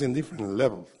shines in different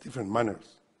levels, different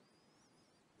manners.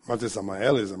 Master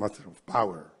Samael is a master of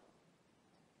power.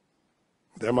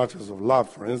 There are masters of love.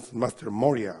 For instance, Master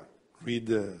Moria. Read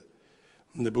the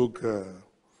book, The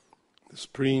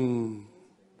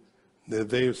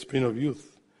Day of Spring of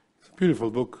Youth. It's a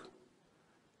beautiful book.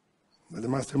 But the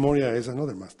Master Moria is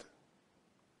another master.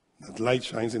 That light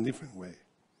shines in different way,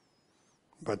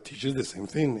 but teaches the same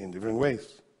thing in different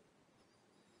ways.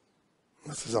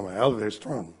 Master Samael, very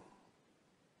strong.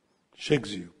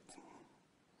 Shakes you.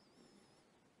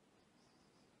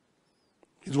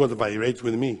 It's what vibrates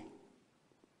with me.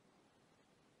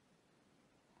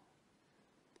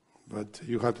 But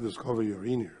you have to discover your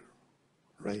inner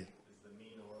ray.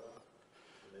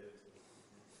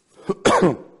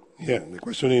 Yeah, the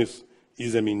question is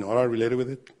the menorah related with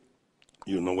it?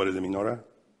 You know what is the menorah?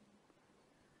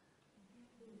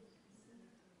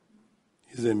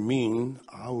 It's the mean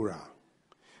aura,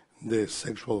 the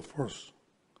sexual force.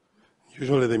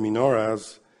 Usually the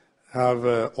menorahs have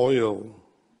oil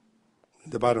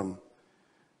at the bottom,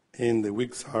 and the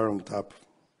wicks are on top.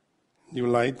 You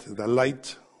light, the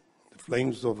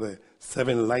flames of the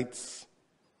 7 lights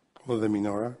of the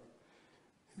menorah,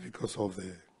 because of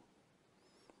the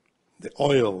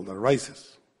oil that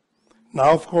rises.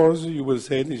 Now, of course, you will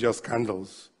say it's just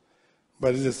candles,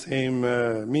 but it's the same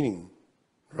meaning,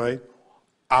 right?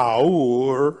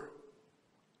 Aur,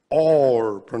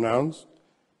 or pronounced,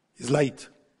 is light.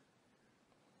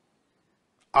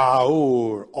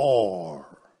 Aur, or.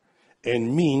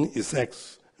 And min is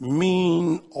sex.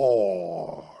 Min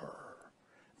or.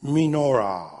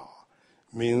 Minora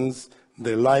means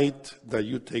the light that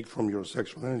you take from your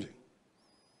sexual energy,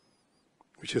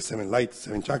 which is 7 lights,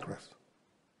 7 chakras.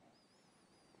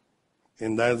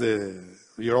 And that's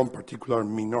your own particular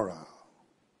menorah.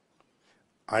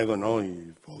 I don't know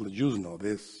if all the Jews know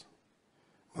this,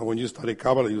 but when you study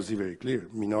Kabbalah, you see very clear.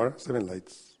 Menorah, 7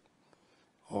 lights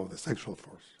of the sexual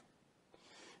force.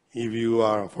 If you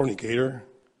are a fornicator,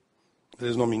 there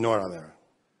is no menorah there.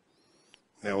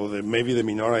 Maybe the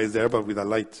menorah is there, but with a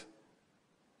light.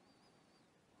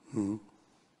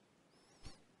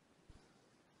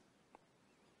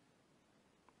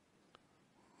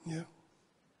 Yeah.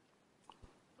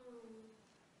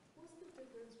 What's the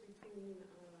difference between,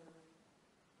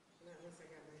 unless I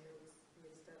got my notes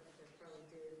mixed up, I probably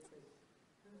did,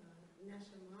 but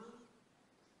Neshamah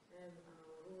and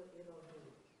Ruach Elohim?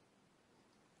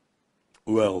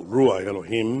 Well, Ruach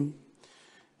Elohim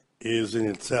is in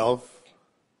itself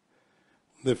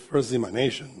the first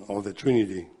emanation of the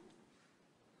Trinity.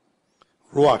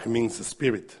 Ruach means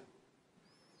spirit.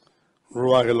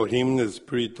 Ruach Elohim, the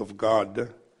Spirit of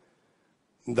God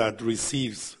that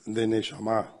receives the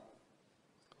Neshamah.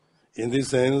 In this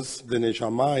sense, the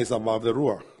Neshamah is above the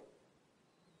Ruach.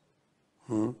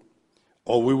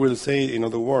 Or we will say, in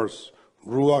other words,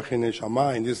 Ruach and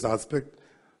Neshamah in this aspect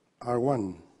are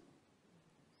one.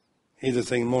 It's the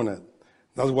same monad.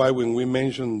 That's why when we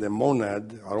mention the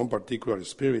monad, our own particular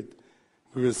spirit,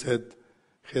 we will say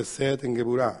Chesed and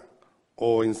Geburah,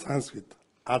 or in Sanskrit,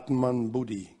 Atman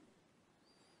Buddhi,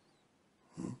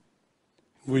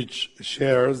 which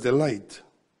shares the light.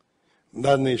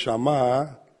 That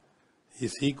Neshamah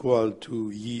is equal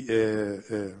to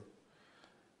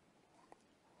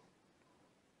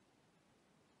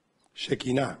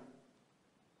Shekinah,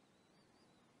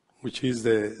 which is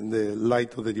the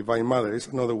light of the Divine Mother. It's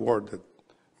another word that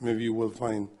maybe you will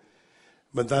find.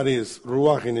 But that is,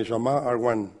 Ruach and Neshamah are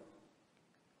one.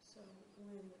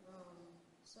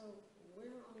 So where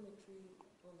on the tree,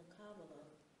 on the Kabbalah,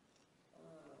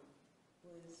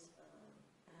 was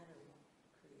Adam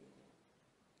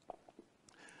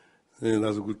created? And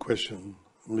that's a good question,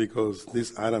 because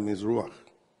this Adam is Ruach.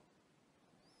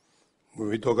 When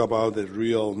we talk about the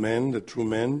real man, the true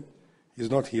man,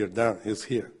 he's not here, down, he's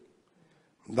here.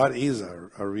 That is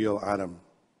a real Adam.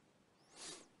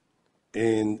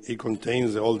 And it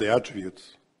contains all the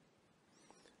attributes.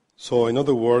 So in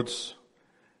other words,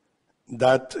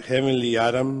 that heavenly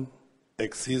Adam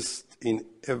exists in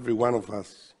every one of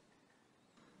us,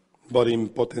 but in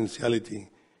potentiality.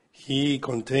 He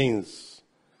contains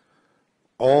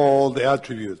all the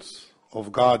attributes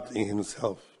of God in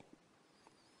himself.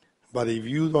 But if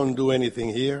you don't do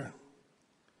anything here,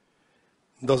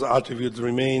 those attributes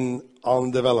remain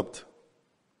undeveloped.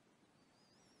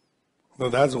 So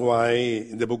that's why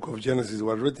the book of Genesis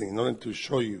was written, in order to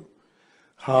show you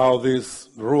how this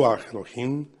Ruach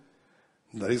Elohim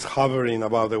that is hovering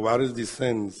above the waters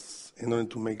descends in order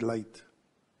to make light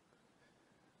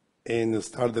and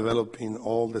start developing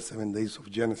all the 7 days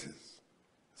of Genesis.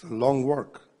 It's a long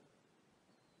work.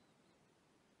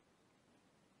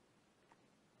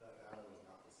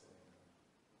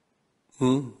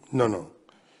 No.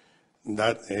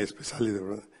 That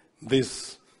especially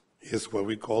this is what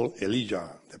we call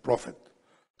Elijah, the prophet.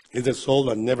 It's the soul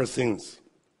that never sins.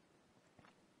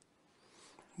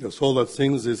 The soul that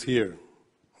sings is here.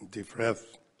 The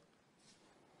breath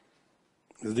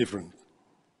is different.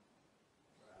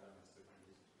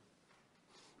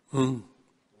 The word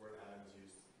Adam is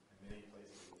used in many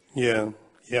places.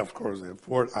 Yeah, of course. The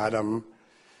word Adam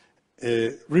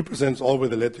represents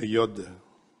always the letter Yod.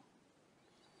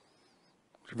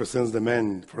 Represents the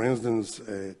man. For instance,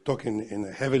 talking in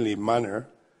a heavenly manner,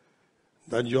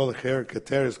 that Yod Her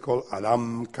Keter is called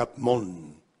Adam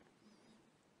Katmon,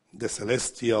 the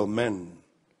celestial man,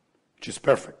 which is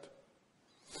perfect.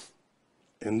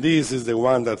 And this is the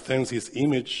one that sends his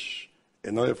image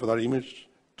in order for that image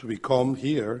to become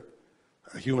here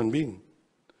a human being.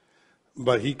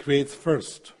 But he creates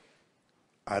first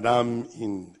Adam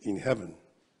in heaven,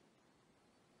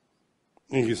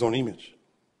 in his own image.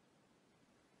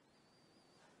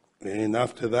 And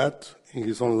after that, in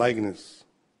his own likeness.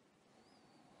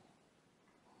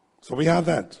 So we have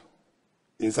that.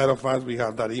 Inside of us, we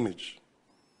have that image,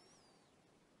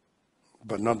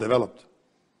 but not developed.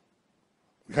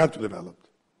 We have to develop.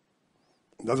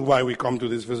 That's why we come to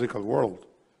this physical world.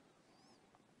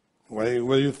 Why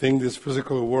do you think this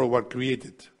physical world was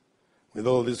created with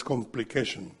all this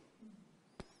complication?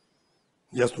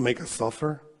 Just to make us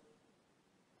suffer?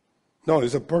 No,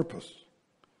 it's a purpose.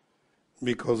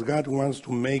 Because God wants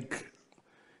to make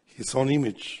His own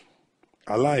image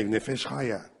alive, Nephesh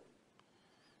Chaya.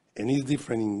 And He's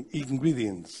different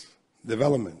ingredients,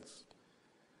 developments.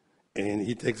 And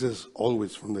He takes us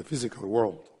always from the physical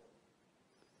world.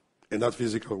 And that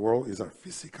physical world is our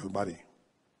physical body.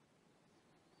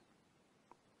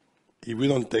 If we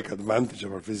don't take advantage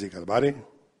of our physical body,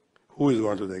 who is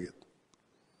going to take it?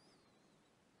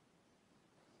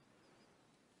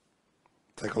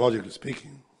 Psychologically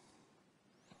speaking,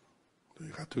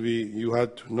 you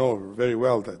have to know very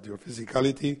well that your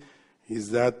physicality is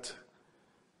that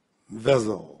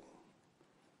vessel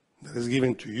that is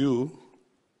given to you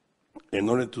in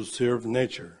order to serve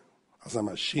nature as a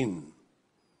machine.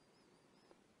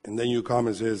 And then you come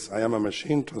and says, I am a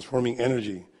machine transforming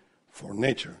energy for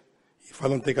nature. If I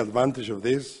don't take advantage of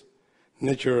this,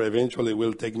 nature eventually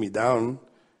will take me down,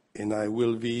 and I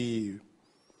will be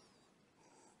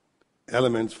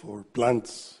elements for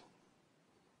plants,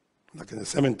 like in a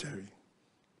cemetery.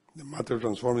 The matter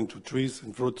transformed into trees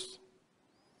and fruits.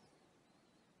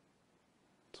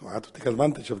 So I had to take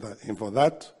advantage of that. And for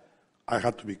that, I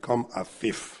had to become a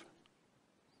thief.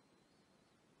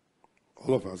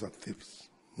 All of us are thieves,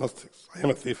 Gnostics. I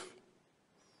am a thief.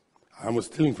 I am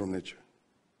stealing from nature.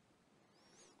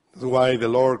 That's why the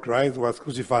Lord Christ was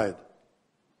crucified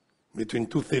between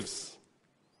two thieves.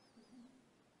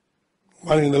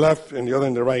 One in the left and the other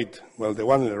in the right. Well, the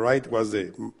one in the right was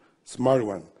the smart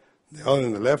one. The other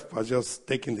in the left was just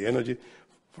taking the energy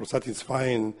for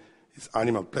satisfying his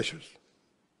animal pleasures.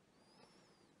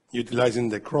 Utilizing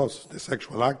the cross, the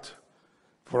sexual act,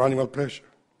 for animal pleasure.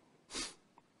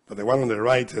 But the one on the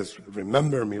right says,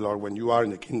 remember me, Lord, when you are in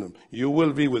the kingdom. You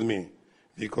will be with me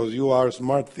because you are a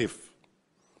smart thief.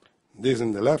 This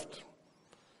in the left,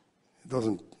 it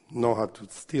doesn't know how to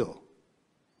steal.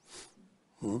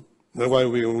 That's why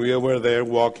when we were there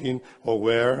walking or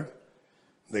where,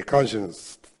 the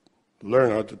conscience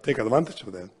learn how to take advantage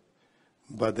of that.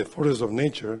 But the forces of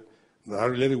nature that are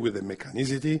related with the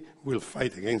mechanicity will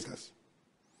fight against us.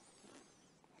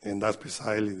 And that's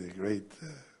precisely the great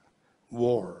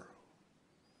war,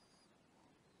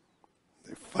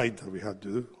 the fight that we have to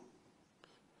do.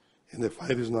 And the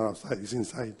fight is not outside, it's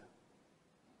inside.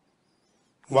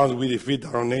 Once we defeat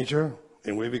our own nature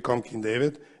and we become King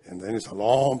David, and then it's a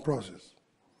long process.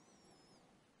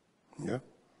 Yeah?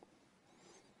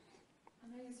 I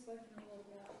know you've spoken a lot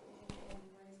about all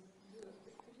the ways we can do it,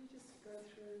 but could you just go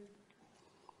through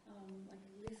like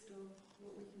a list of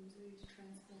what we can do to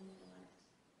transform the light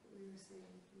that we receive,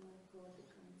 the light of God that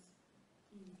comes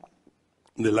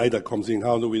in? The light that comes in,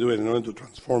 how do we do it in order to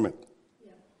transform it?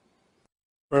 Yeah.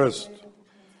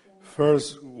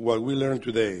 First, what we learned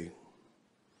today,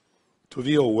 to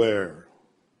be aware,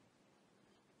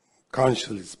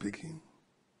 consciously speaking,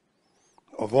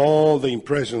 of all the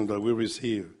impressions that we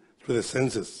receive through the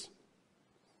senses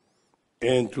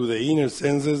and through the inner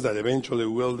senses that eventually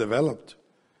will develop.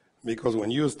 Because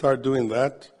when you start doing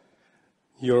that,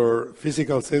 your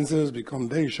physical senses become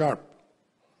very sharp.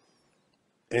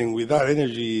 And with that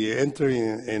energy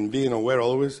entering and being aware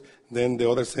always, then the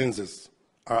other senses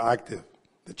are active,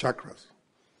 the chakras.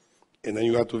 And then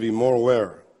you have to be more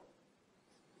aware.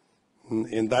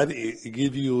 And that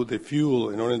gives you the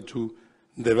fuel in order to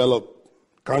develop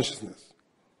consciousness.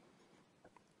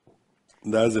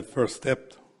 That's the first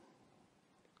step.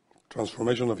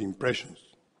 Transformation of impressions.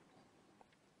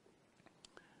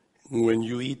 When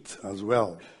you eat as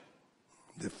well,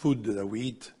 the food that we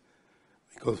eat,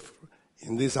 because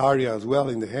in this area as well,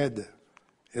 in the head,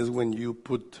 is when you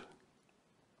put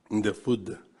the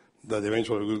food that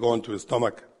eventually will go into the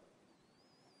stomach.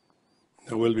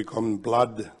 It will become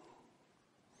blood.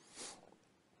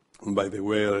 By the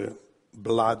way,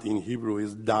 blood in Hebrew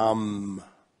is dam.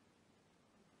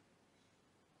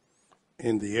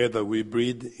 And the air that we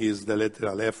breathe is the letter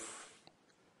Aleph.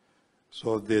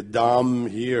 So the dam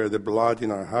here, the blood in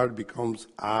our heart, becomes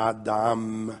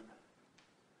Adam.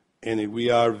 And if we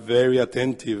are very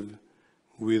attentive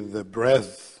with the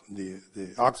breath, the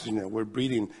oxygen that we're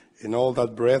breathing, and all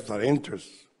that breath that enters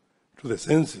to the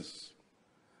senses,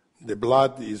 the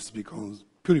blood becomes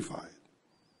purified.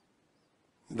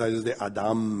 That is the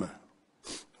Adam,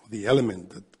 the element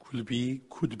that could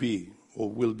be, or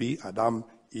will be Adam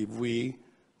if we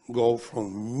go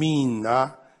from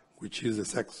Mina, which is the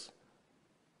sex.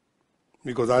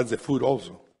 Because that's the food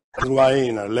also. That's why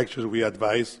in our lectures we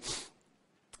advise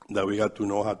that we have to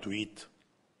know how to eat.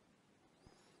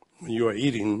 when you are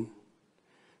eating,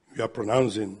 you are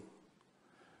pronouncing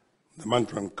the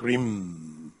mantra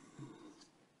Krim.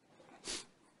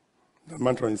 The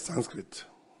mantra in Sanskrit.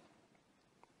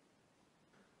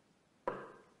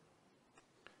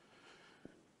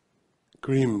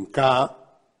 Krim,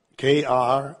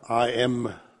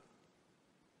 K-R-I-M.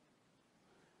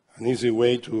 An easy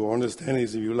way to understand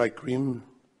is if you like cream,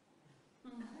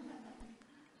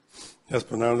 just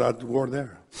pronounce that word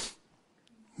there,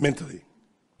 mentally.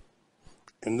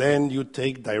 And then you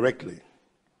take directly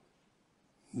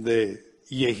the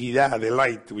Yehuda, the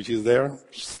light which is there,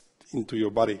 into your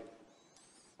body.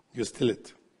 You still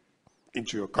it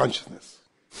into your consciousness.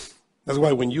 That's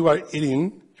why when you are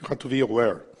eating, you have to be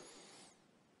aware.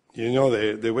 You know,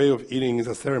 the way of eating is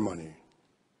a ceremony.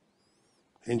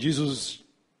 And Jesus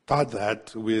taught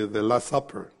that with the Last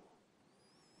Supper.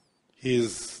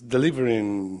 He's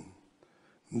delivering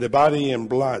the body and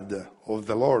blood of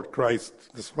the Lord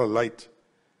Christ, the soul of light,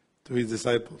 to his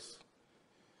disciples.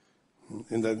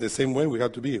 In the same way we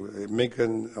have to be,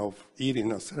 making of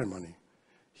eating a ceremony.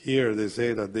 Here they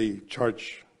say that they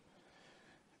charge,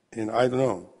 and I don't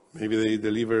know, maybe they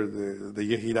deliver the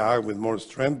Yehuda with more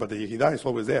strength, but the Yehuda is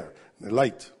always there, the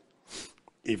light,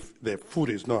 if the food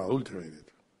is not adulterated.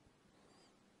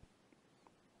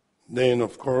 Then,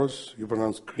 of course, you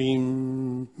pronounce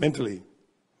cream mentally.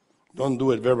 Don't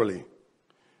do it verbally.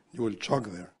 You will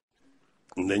choke there.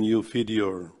 And then you feed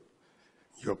your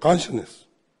consciousness.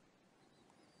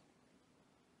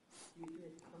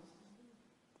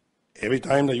 Every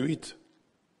time that you eat.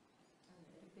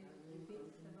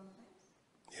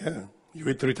 Yeah, you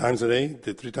eat 3 times a day,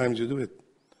 the 3 times you do it.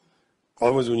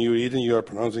 Always when you're eating, you are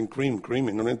pronouncing cream,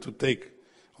 in order to take.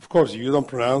 Of course, if you don't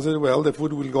pronounce it well, the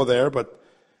food will go there, but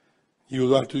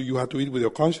you have to eat with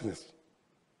your consciousness.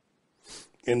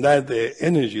 And that the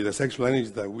energy, the sexual energy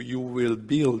that you will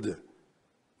build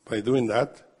by doing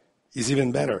that is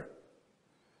even better.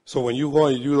 So when you go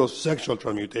and do those sexual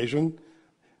transmutation,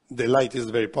 the light is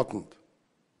very potent.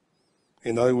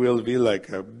 And that will be like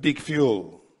a big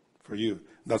fuel for you.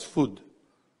 That's food.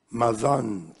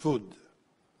 Mazan, food.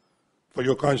 For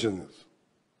your consciousness.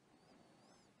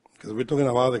 Because we're talking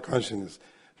about the consciousness.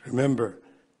 Remember,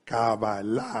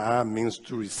 Kabbalah means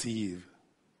to receive.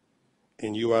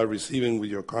 And you are receiving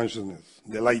with your consciousness,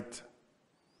 the light.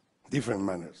 Different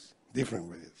manners,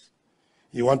 different ways.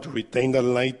 You want to retain that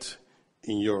light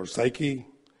in your psyche.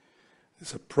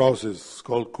 It's a process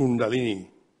called Kundalini,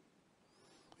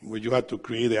 in which you have to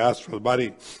create the astral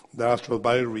body. The astral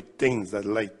body retains that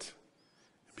light.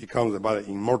 It becomes a body,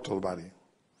 immortal body.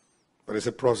 But it's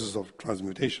a process of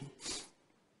transmutation.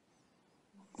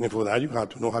 And for that, you have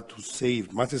to know how to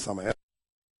save.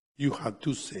 You have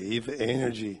to save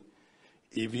energy.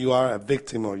 If you are a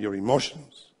victim of your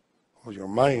emotions, of your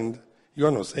mind, you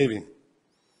are not saving.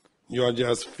 You are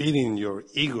just feeding your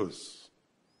egos.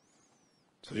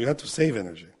 So you have to save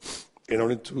energy in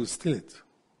order to steal it.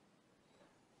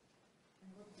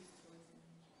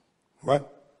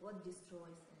 What? What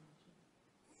destroys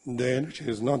energy? The energy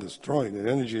is not destroyed.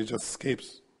 The energy just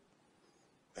escapes.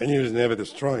 Energy is never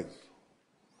destroyed.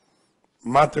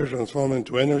 Matter transforms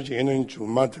into energy, energy into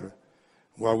matter.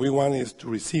 What we want is to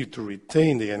receive, to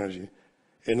retain the energy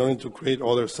in order to create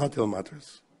other subtle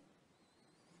matters.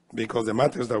 Because the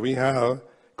matters that we have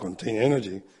contain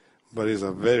energy, but it's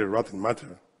a very rotten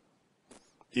matter.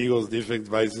 Egos, defects,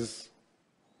 vices.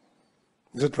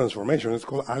 It's a transformation. It's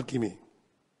called alchemy.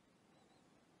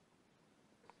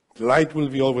 Light will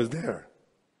be always there.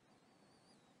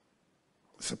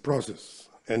 It's a process,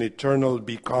 an eternal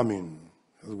becoming,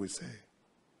 as we say.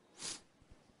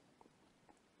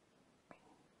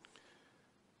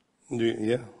 Yeah. When you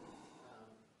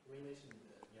mentioned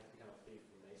that you have to become a thief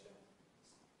from nature,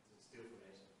 to steal from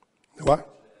nature.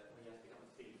 What? When you have to become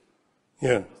a thief.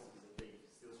 Yeah. A thief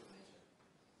steals from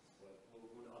nature. What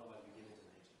would otherwise be given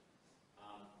to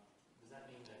nature. Does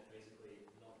that mean that basically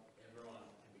not everyone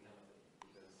can become a thief?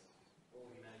 Because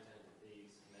all humanity turns to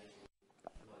thieves, nature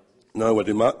not exist? No, but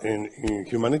in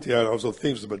humanity are also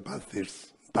thieves, but bad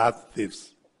thieves. Bad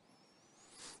thieves.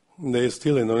 They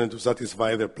steal in order to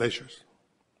satisfy their pleasures.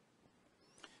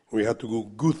 We have to go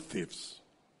good thieves.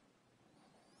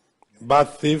 Bad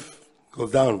thief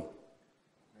goes down.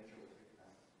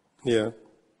 Yeah.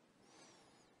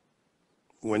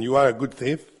 When you are a good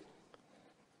thief,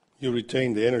 you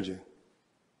retain the energy.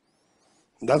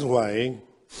 That's why,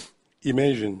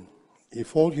 imagine,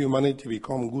 if all humanity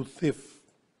become good thief,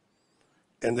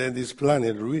 and then this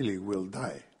planet really will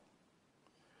die.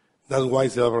 That's why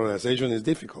self-realization is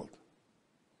difficult.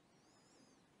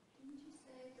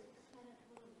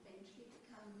 Eventually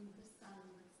become the sun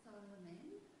with solar men.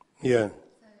 Yeah. So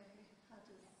how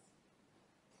does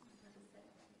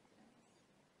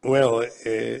Well,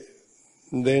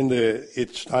 then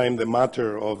each time the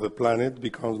matter of the planet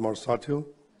becomes more subtle,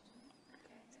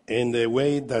 and the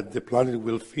way that the planet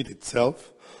will fit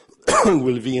itself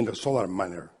will be in the solar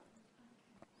manner.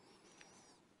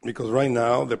 Because right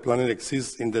now the planet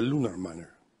exists in the lunar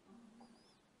manner.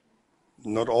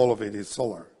 Not all of it is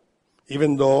solar.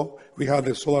 Even though we have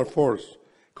the solar force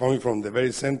coming from the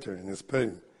very center and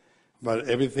spreading, but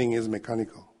everything is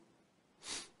mechanical.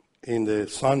 In the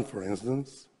sun, for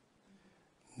instance,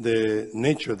 the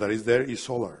nature that is there is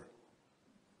solar,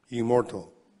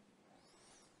 immortal.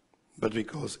 But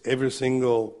because every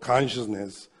single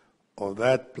consciousness of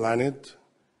that planet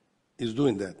is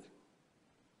doing that.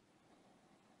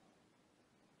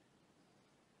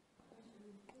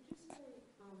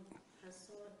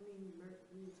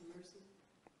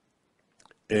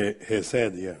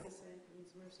 Hesed, yeah. Hesed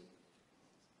means mercy.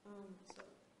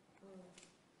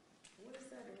 What is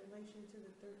that in relation to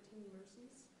the 13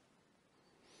 mercies?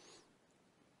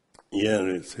 Yeah,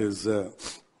 it says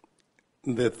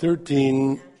the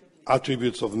 13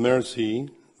 attributes of mercy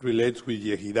relates with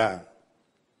Yehuda,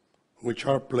 which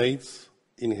are placed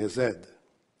in Hesed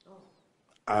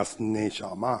as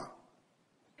Neshamah.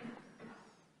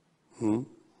 And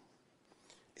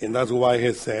that's why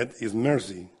Hesed is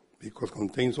mercy, because it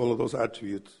contains all of those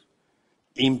attributes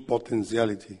in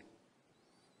potentiality.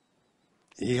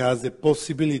 He has the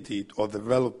possibility of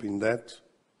developing that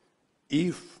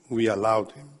if we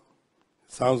allowed him.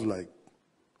 Sounds like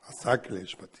a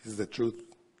sacrilege, but it's the truth.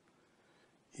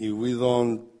 If we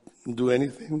don't do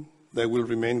anything, they will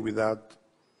remain without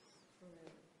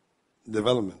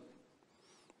development,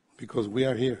 because we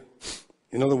are here.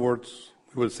 In other words,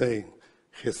 we will say,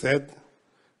 Hesed,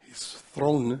 his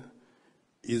throne,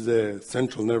 is the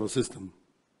central nervous system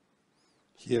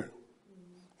here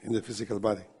in the physical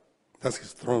body. That's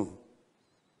his throne.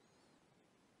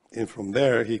 And from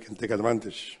there, he can take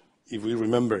advantage if we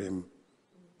remember him.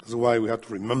 That's why we have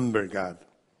to remember God,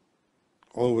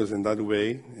 always in that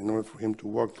way, in order for him to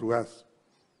walk through us.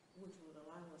 Which would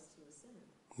allow us to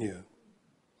ascend.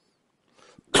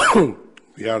 Yeah.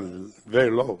 We are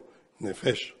very low,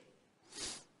 Nephesh.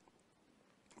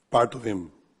 Part of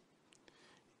him.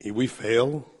 If we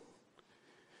fail,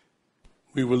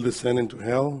 we will descend into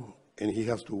hell, and he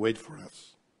has to wait for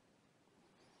us.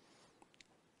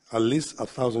 At least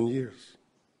 1,000 years.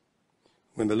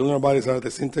 When the lunar bodies are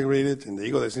disintegrated and the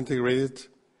ego disintegrated,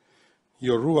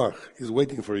 your Ruach is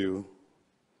waiting for you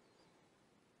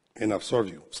and absorb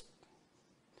you.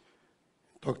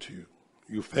 Talk to you.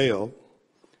 You fail.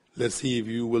 Let's see if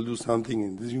you will do something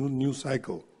in this new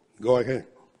cycle. Go ahead.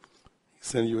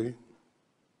 Send you again.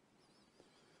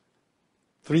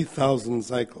 3,000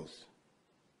 cycles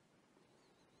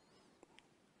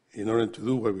in order to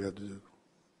do what we have to do.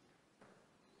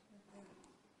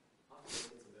 After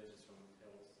it emerges from the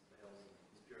hells and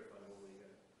is purified all the ego,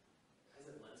 has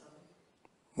it learned something?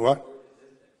 What? Or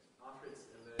after it's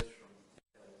emerged from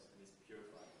hells and is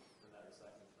purified from that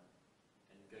recycling plant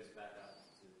and goes back up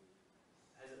to,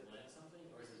 has it learned something,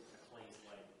 or is it a clean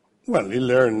slate? Well, he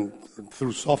learned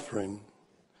through suffering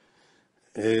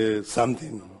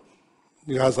something.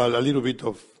 He has a little bit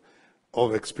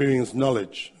of experience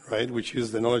knowledge, right, which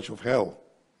is the knowledge of hell.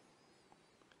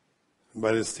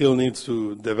 But it still needs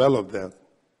to develop that,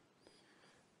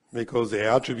 because the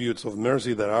attributes of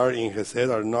mercy that are in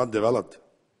Hesed are not developed.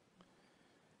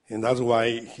 And that's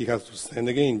why he has to descend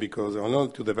again, because in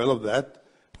order to develop that,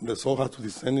 the soul has to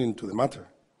descend into the matter.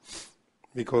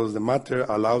 Because the matter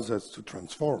allows us to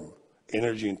transform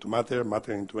energy into matter,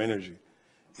 matter into energy.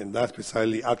 And that's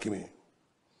precisely alchemy.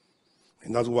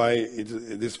 And that's why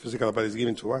this physical body is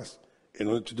given to us, in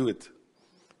order to do it.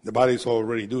 The body is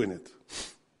already doing it.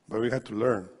 But we have to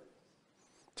learn.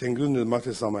 Thank goodness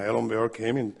Master Samael on Beor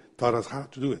came and taught us how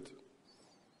to do it.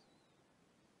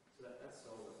 So that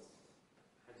soul that's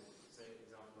had, say, for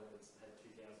example, it's had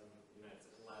 2,000, it's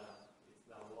a ladder, it's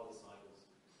done a lot of cycles.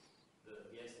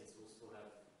 The essence will still have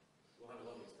a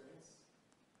lot of experience,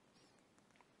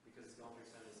 because it's gone through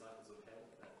so many cycles of hell.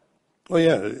 Oh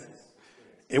yeah,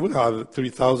 it would have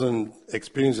 3,000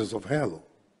 experiences of hell,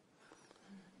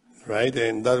 right?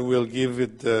 And that will give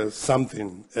it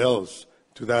something else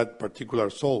to that particular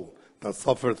soul that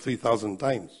suffered 3,000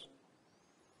 times.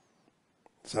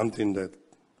 Something that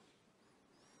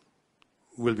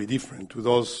will be different to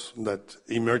those that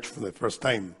emerge for the first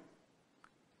time,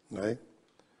 right?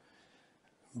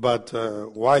 But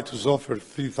why to suffer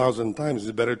 3,000 times?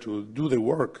 It's better to do the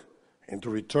work and to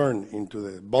return into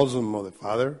the bosom of the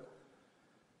Father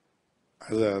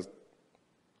as a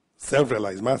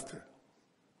self-realized master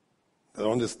that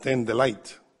understands the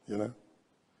light,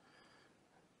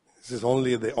 This is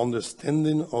only the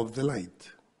understanding of the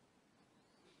light.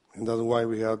 And that's why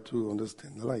we have to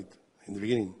understand the light in the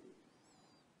beginning,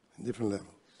 in different levels.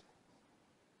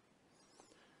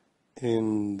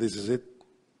 And this is it.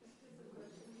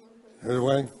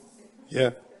 Everybody?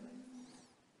 Yeah.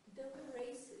 There were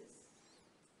races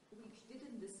which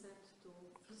didn't descend to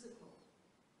physical.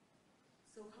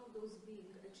 So how those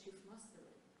beings achieve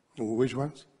mastery? Which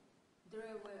ones? There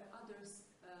were other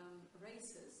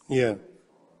races Yeah.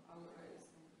 before our race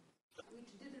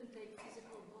which didn't take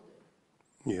physical body.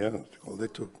 Yeah, that's all they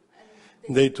took.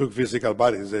 They took physical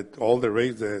bodies. That all the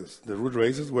races, the root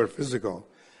races, were physical,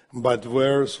 but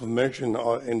were submerged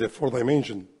in the fourth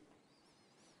dimension.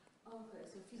 Okay,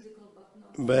 so physical but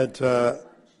not. But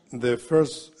the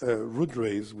first root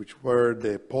rays, which were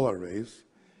the polar rays,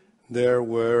 there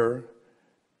were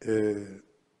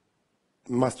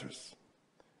masters.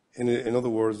 In other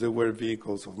words, they were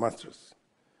vehicles of masters.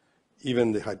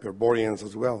 Even the Hyperboreans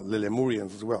as well, the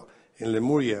Lemurians as well. In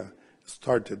Lemuria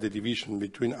started the division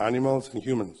between animals and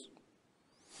humans.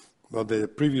 But the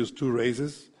previous two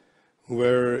races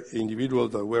were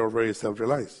individuals that were already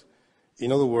self-realized.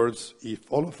 In other words, if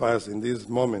all of us in this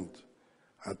moment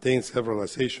attain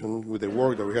self-realization with the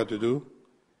work that we have to do,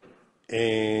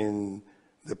 and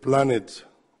the planet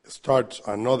starts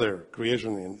another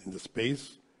creation in the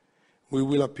space, we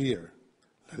will appear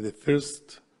like the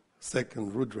first,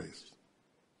 second root race,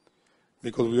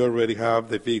 because we already have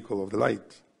the vehicle of the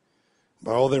light.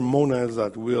 But other monads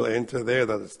that will enter there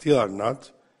that still are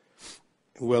not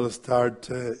will start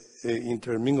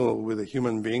intermingle with the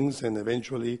human beings and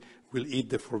eventually will eat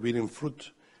the forbidden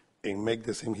fruit and make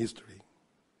the same history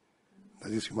that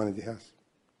this humanity has.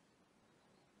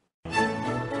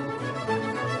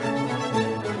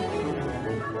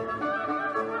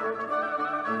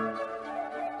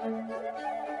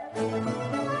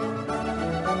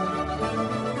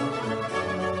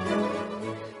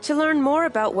 To learn more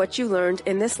about what you learned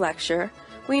in this lecture,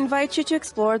 we invite you to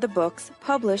explore the books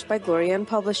published by Glorian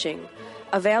Publishing,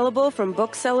 available from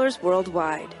booksellers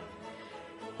worldwide.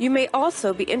 You may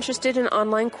also be interested in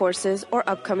online courses or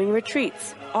upcoming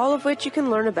retreats, all of which you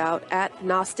can learn about at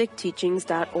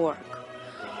GnosticTeachings.org.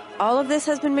 All of this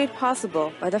has been made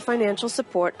possible by the financial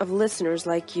support of listeners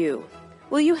like you.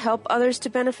 Will you help others to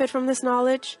benefit from this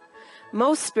knowledge?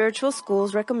 Most spiritual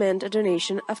schools recommend a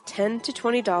donation of $10 to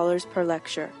 $20 per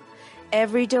lecture.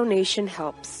 Every donation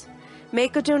helps.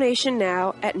 Make a donation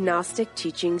now at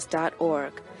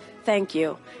GnosticTeachings.org. Thank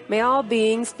you. May all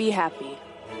beings be happy.